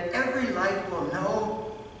so that every life will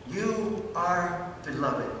know you are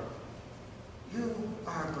beloved. You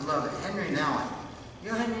are beloved. Henry Nouwen.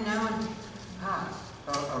 You know Henry Nouwen?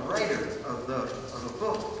 A writer of a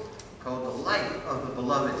book called The Life of the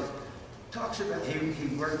Beloved. Talks about,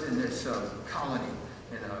 he worked in this colony,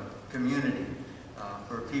 in a community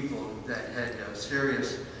for people that had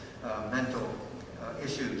serious mental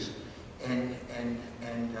issues and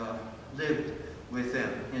lived with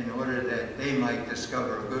them in order that they might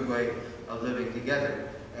discover a good way of living together,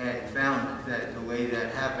 and found that the way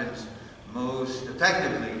that happens most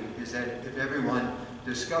effectively is that if everyone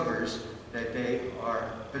discovers that they are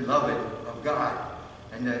beloved of God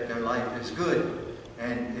and that their life is good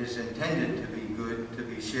and is intended to be good, to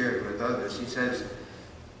be shared with others. He says,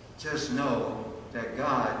 just know that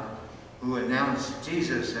God, who announced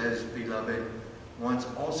Jesus as beloved, wants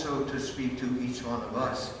also to speak to each one of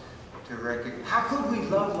us to recognize. How could we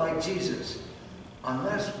love like Jesus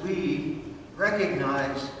unless we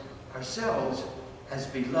recognize ourselves as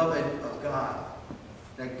beloved of God?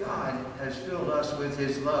 That God has filled us with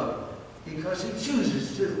his love because he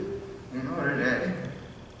chooses to, in order that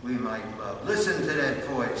we might love. Listen to that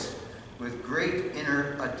voice with great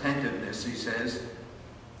inner attentiveness, he says.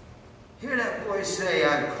 Hear that voice say,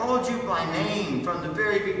 I've called you by name from the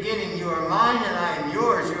very beginning. You are mine and I am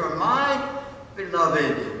yours. You are my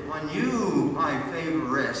beloved. On you my favor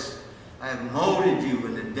rests. I have molded you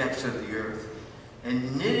in the depths of the earth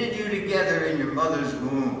and knitted you together in your mother's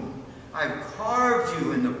womb. I've carved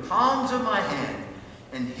you in the palms of my hand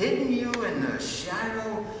and hidden you in the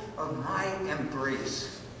shadow of my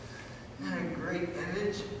embrace. Isn't that a great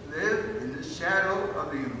image? Live in the shadow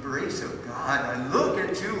of the embrace of God. I look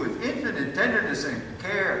at you with infinite tenderness and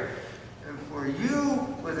care, and for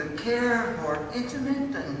you with a care more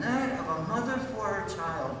intimate than that of a mother for her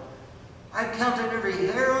child. I counted every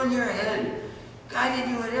hair on your head, guided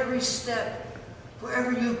you at every step,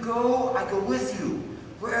 Wherever you go, I go with you.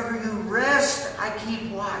 Wherever you rest, I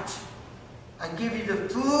keep watch. I give you the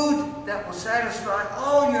food that will satisfy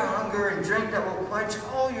all your hunger and drink that will quench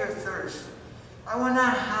all your thirst. I will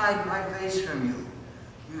not hide my face from you.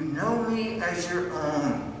 You know me as your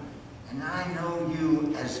own, and I know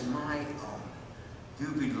you as my own. You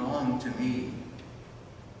belong to me.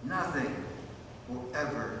 Nothing will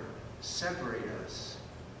ever separate us.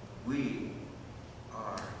 We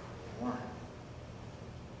are one.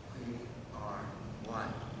 We are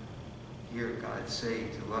one. Hear God say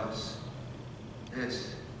to us,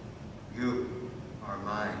 this, you are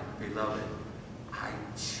my beloved. I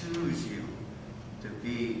choose you to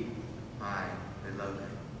be my beloved.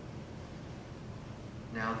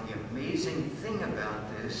 Now, the amazing thing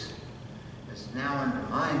about this, as now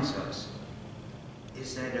undermines us,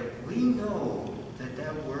 is that if we know that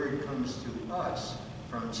that word comes to us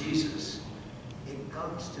from Jesus, it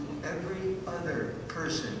comes to every other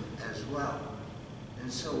person as well.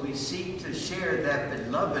 And so we seek to share that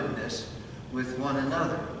belovedness with one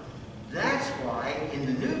another. That's why in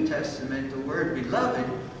the New Testament the word beloved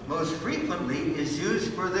most frequently is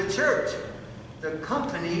used for the church, the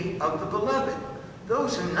company of the beloved,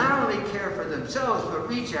 those who not only care for themselves but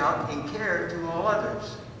reach out and care to all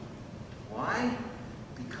others. Why?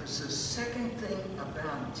 Because the second thing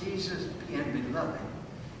about Jesus being beloved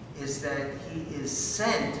is that he is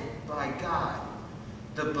sent by God.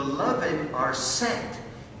 The beloved are sent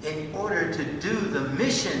in order to do the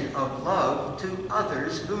mission of love to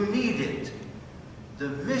others who need it. The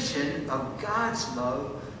mission of God's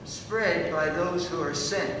love spread by those who are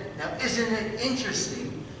sent. Now, isn't it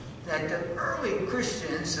interesting that the early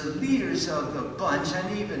Christians, the leaders of the bunch,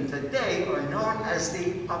 and even today, are known as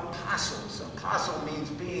the apostles. Apostle means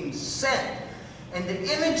being sent. And the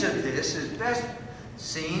image of this is best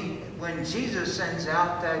seen when Jesus sends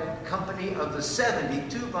out that company of the 70,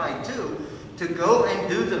 2 by 2, to go and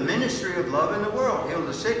do the ministry of love in the world. Heal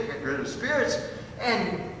the sick, get rid of spirits,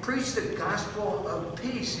 and preach the gospel of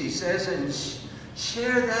peace, he says, and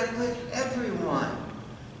share that with everyone.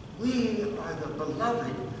 We are the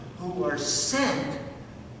beloved who are sent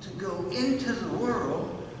to go into the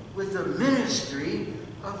world with the ministry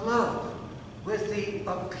of love, with the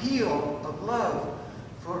appeal of love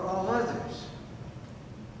for all others.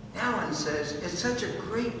 Alan says, it's such a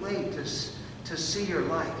great way to see your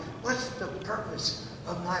life. What's the purpose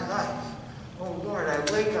of my life? Oh Lord, I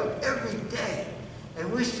wake up every day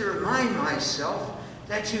and wish to remind myself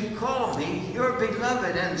that you call me your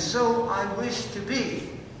beloved, and so I wish to be.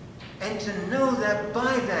 And to know that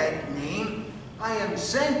by that name I am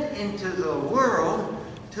sent into the world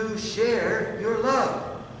to share your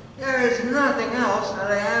love. There is nothing else that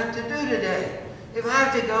I have to do today. If I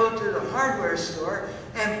have to go to the hardware store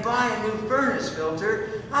and buy a new furnace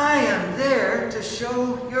filter, I am there to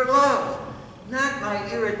show your love, not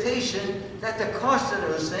my irritation that the cost of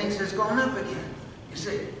those things has gone up again. You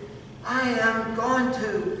see, I am going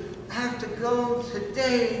to have to go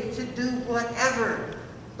today to do whatever,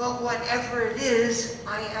 but whatever it is,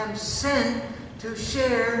 I am sent to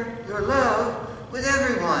share your love with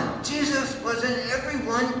everyone. Jesus was an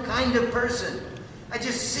everyone kind of person. I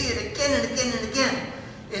just see it again and again and again.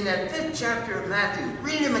 In that 5th chapter of Matthew,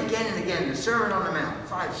 read him again and again, the Sermon on the Mount,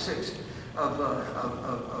 5, 6 of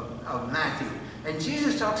Matthew. And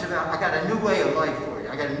Jesus talks about, I got a new way of life for you.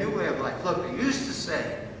 I got a new way of life. Look, they used to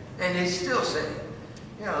say, and they still say,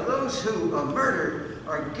 you know, those who murder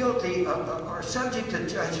are guilty, are subject to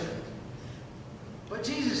judgment. But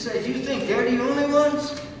Jesus says, you think they're the only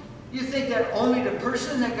ones? You think that only the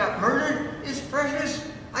person that got murdered is precious?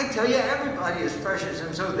 I tell you, everybody is precious.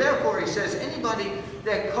 And so therefore, he says, anybody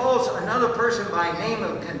that calls another person by name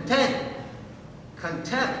of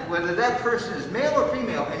contempt, whether that person is male or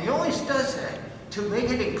female, and he always does that to make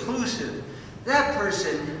it inclusive, that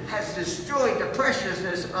person has destroyed the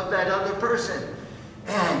preciousness of that other person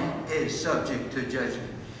and is subject to judgment.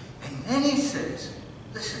 And then he says,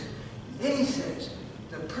 listen, then he says,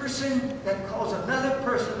 the person that calls another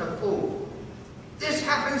person a fool, this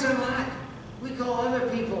happens a lot. We call other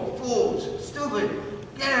people fools, stupid,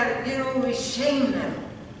 get out of it, you know, we shame them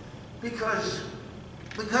because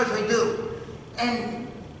we do. And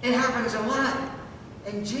it happens a lot.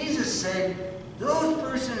 And Jesus said, those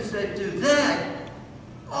persons that do that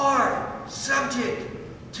are subject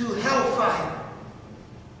to hellfire.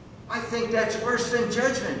 I think that's worse than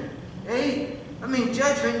judgment. Eh? I mean,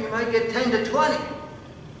 judgment, you might get 10 to 20.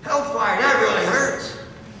 Hellfire, that really hurts.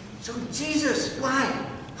 So Jesus, why?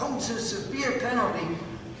 Holds a severe penalty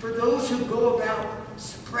for those who go about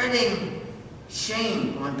spreading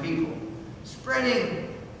shame on people,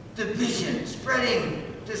 spreading division,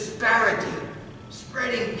 spreading disparity,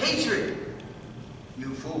 spreading hatred.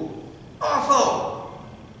 You fool. Awful.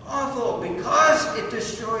 Awful, because it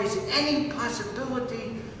destroys any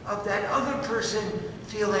possibility of that other person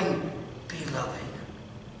feeling beloved.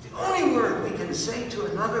 The only word we can say to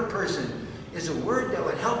another person is a word that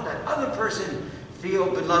would help that other person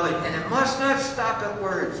feel beloved. And it must not stop at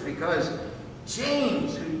words, because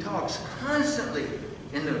James, who talks constantly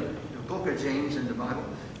in the book of James in the Bible,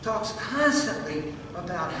 talks constantly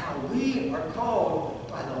about how we are called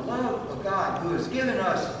by the love of God, who has given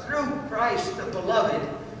us through Christ the beloved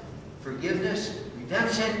forgiveness,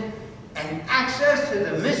 redemption, and access to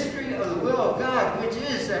the mystery of the will of God, which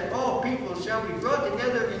is that all people shall be brought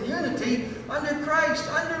together in unity under Christ,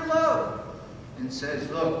 under love. And says,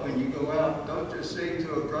 look, when you go out, don't just say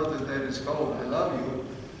to a brother that is cold, I love you,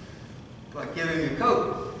 but give him your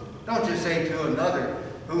coat. Don't just say to another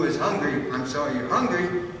who is hungry, I'm sorry you're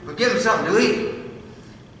hungry, but give him something to eat.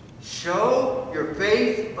 Show your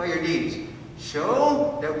faith by your deeds.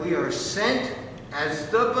 Show that we are sent as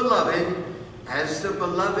the beloved. As the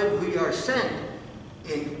beloved, we are sent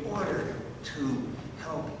in order to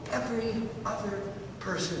help every other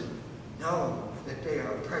person know that they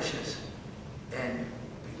are precious and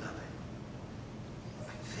beloved.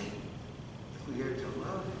 I think if we are to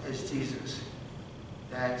love as Jesus,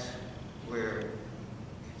 that's where it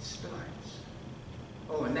starts.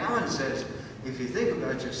 Oh, and now it says, if you think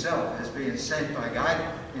about yourself as being sent by God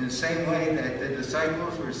in the same way that the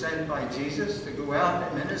disciples were sent by Jesus to go out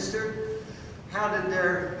and minister, how did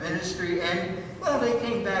their ministry end? Well, they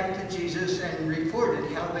came back to Jesus and reported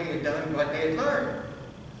how they had done what they had learned.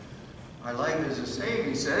 Our life is the same,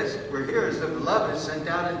 he says. We're here as the beloved, sent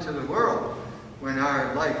out into the world. When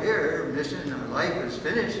our life here, mission, our life is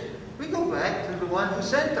finished, we go back to the one who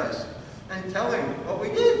sent us and tell him what we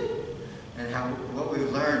did and what we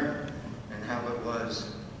learned and how it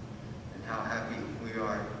was and how happy we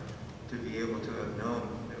are to be able to have known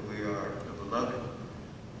that we are the beloved,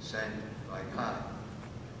 sent by God.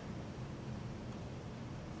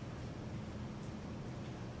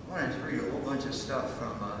 I wanted to read a whole bunch of stuff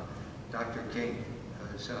from Dr. King.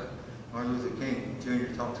 Martin Luther King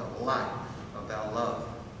Jr. talks a lot about love.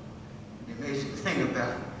 The amazing thing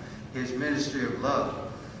about his ministry of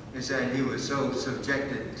love is that he was so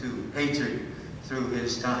subjected to hatred through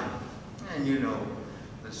his time. And you know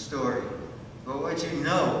the story. But what you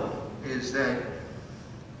know is that,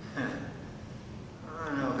 I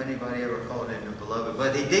don't know if anybody ever called him the beloved,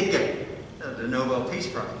 but he did get the Nobel Peace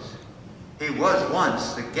Prize. He was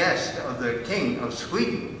once the guest of the King of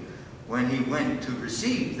Sweden when he went to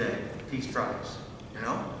receive that Peace Prize, you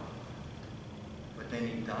know? But then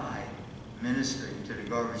he died ministering to the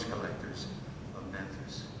garbage collectors of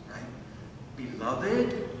Memphis, right?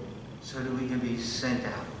 Beloved, so that we can be sent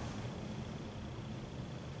out.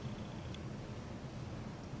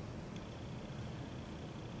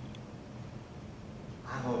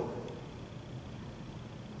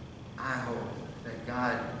 I hope that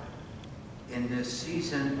God, in this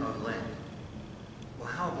season of Lent, will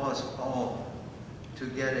help us all to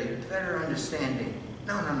get a better understanding.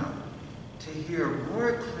 To hear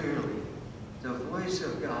more clearly the voice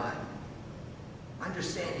of God.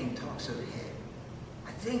 Understanding talks of the head.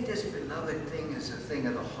 I think this beloved thing is a thing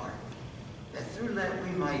of the heart. That through Lent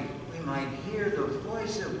we might hear the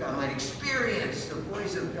voice of God, might experience the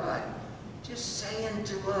voice of God just saying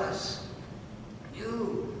to us,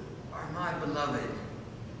 you are my beloved.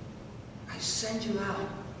 I send you out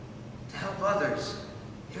to help others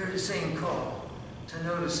hear the same call, to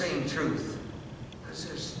know the same truth. Because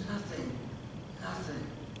there's nothing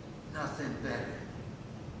better.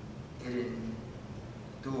 It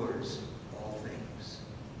endures all things.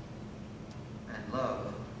 And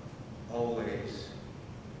love always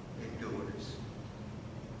endures.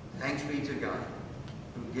 Thanks be to God,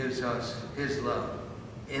 who gives us his love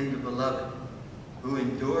in the beloved, who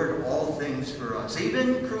endured all things for us,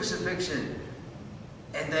 even crucifixion,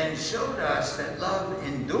 and then showed us that love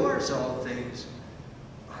endures all things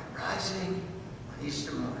by rising on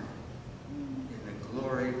Easter morning in the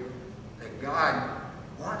glory that God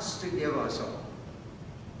wants to give us all.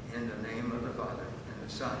 In the name of the Father, and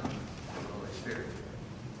the Son, and the Holy Spirit.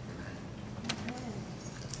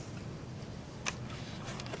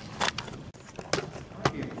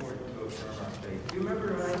 Might be important to affirm our faith. Do you remember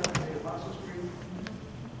the Apostles' Creed?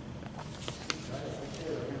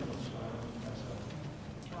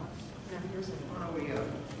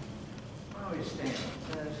 Why don't we stand?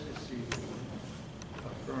 Let's just see.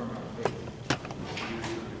 Affirm our faith. Use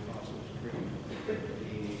of the Apostles' Creed.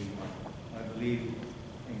 I believe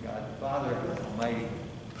in God the Father, Almighty,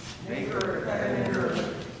 maker of heaven and earth,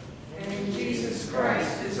 and in Jesus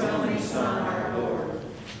Christ, his only Son, our Lord.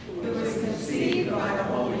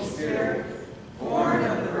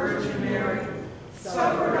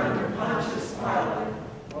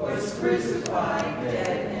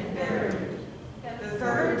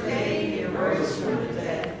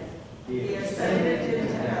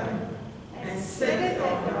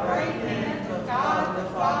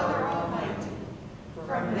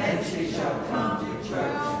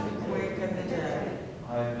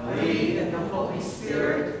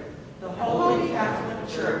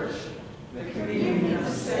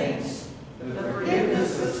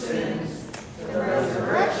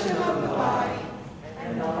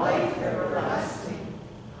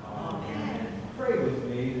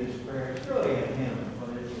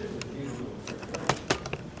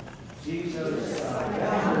 Jesus, thy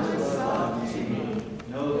boundless love to me,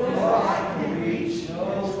 no thought can reach, no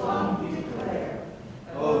tongue declare.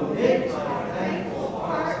 Oh, knit my thankful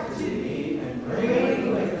heart to thee, and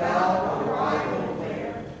bring without a rival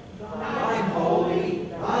there. Thine holy,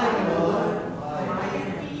 thine alone, my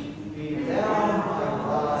hand, be thou my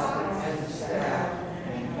rod and staff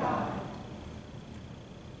and guide.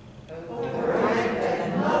 Grant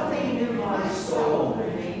that nothing in my soul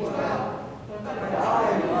may dwell, but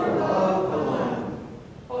I your love alone.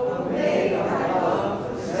 Oh, may thy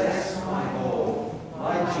love possess my whole,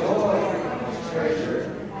 my joy, my treasure,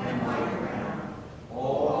 and my crown.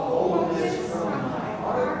 All wholeness from my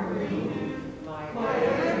heart renew, my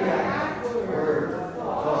every act, word,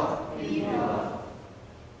 thought, be love.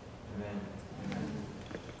 Amen.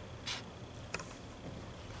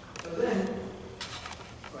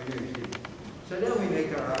 So then we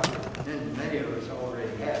make our offering, and many of us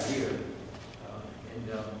already have here.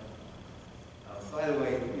 By the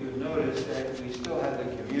way, you'll notice that we still have the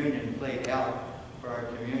communion plate out for our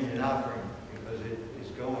communion offering because it is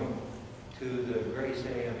going to the Grace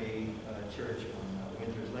AME Church on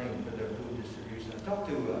Winters Lane for their food distribution. I talked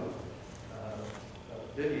to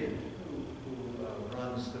Vivian, who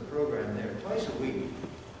runs the program there twice a week.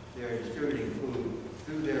 They're distributing food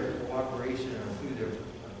through their cooperation or through their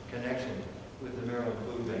connection with the Maryland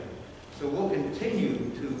Food Bank. So we'll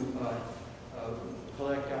continue to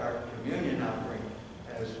collect our communion offering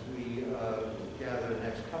as we gather the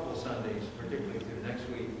next couple Sundays, particularly through next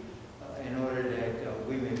week, in order that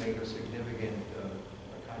we may make a significant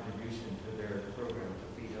contribution to their program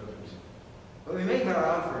to feed others. But we make our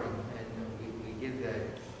offering, and we give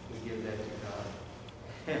that to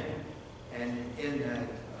God. And in that,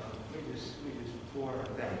 we just pour our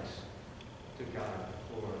thanks to God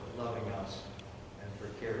for loving us and for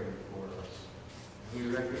caring for us. And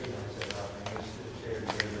we recognize that offering is to share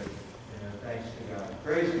together in our thanks to God.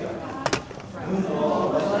 Praise God. From whom all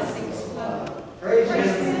blessings flow. Praise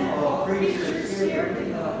Him, all creatures here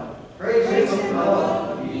below. Praise Him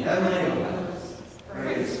above, ye heavenly hosts.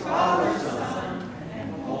 Praise Father, Son, and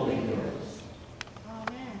Holy Ghost.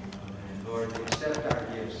 Amen. Amen. Lord, accept our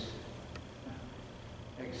gifts.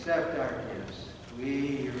 Accept our gifts. We,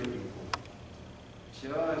 your people,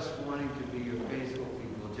 just wanting to be your faithful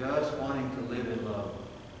people, just wanting to live in love.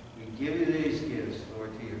 We give you these gifts,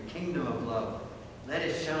 Lord, to your kingdom of love. Let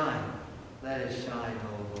it shine. Let it shine,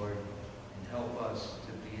 O Lord, and help us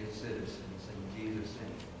to be its citizens. In Jesus'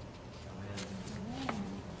 name. Amen.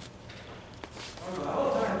 One of my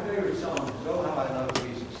all-time favorite songs is Oh, How I Love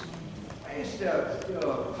Jesus. I used to do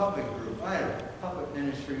a puppet group. I had a puppet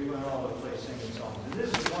ministry. We went all over the place singing songs. And this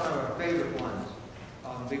is one of our favorite ones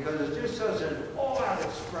because it's just such an all-out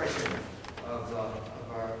expression of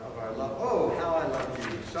our love. Oh, how I love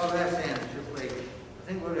Jesus. So that's the answer. I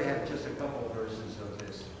think we're going to have just a couple verses of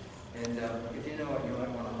this. And if you know it, you might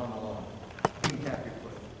want to hum along. You can tap your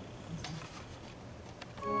foot.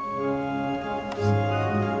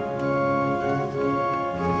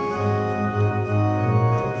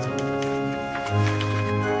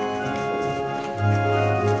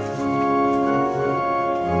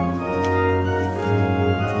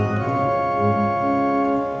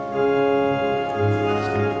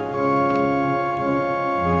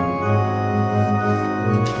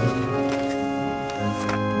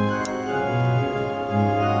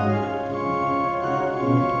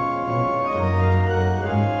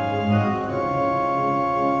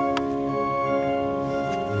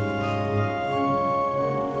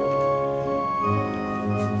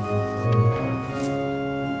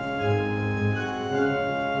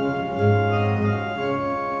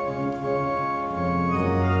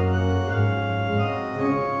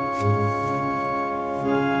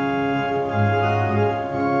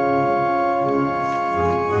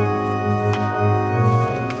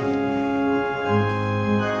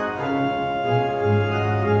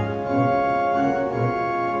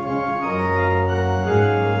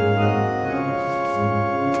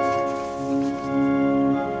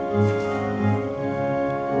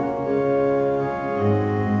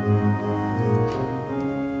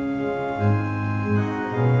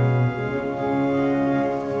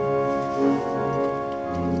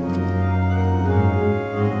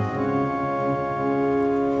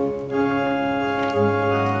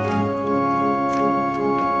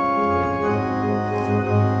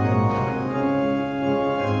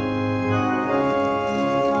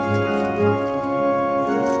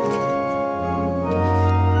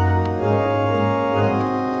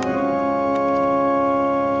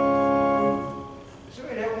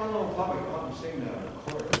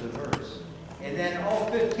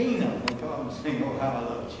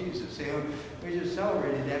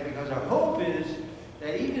 Because our hope is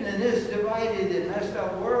that even in this divided and messed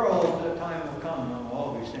up world, the time will come when we'll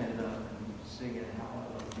all be standing up and singing how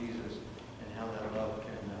I love Jesus and how that love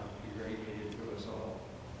can be radiated through us all.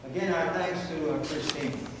 Again, our thanks to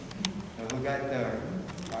Christine, who got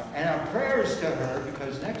and our prayers to her,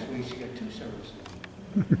 because next week she got 2 services.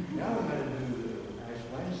 Now we're going to do the Ash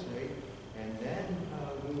Wednesday, and then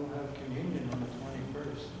we will have communion on the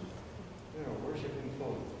 21st. We are worshiping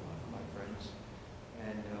fully, my friends.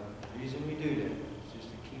 And the reason we do that is just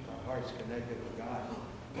to keep our hearts connected with God,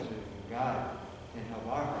 so that God can help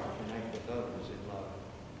our heart connect with others in love.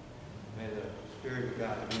 May the Spirit of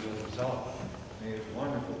God be with us all. May His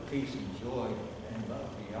wonderful peace and joy and love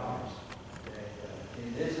be ours. That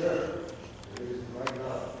in this earth, there is the right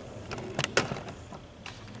love of Jesus.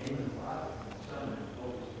 In the name of the Father, and the Son, and the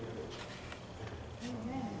Holy Spirit.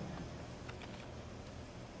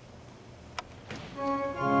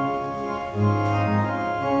 Amen.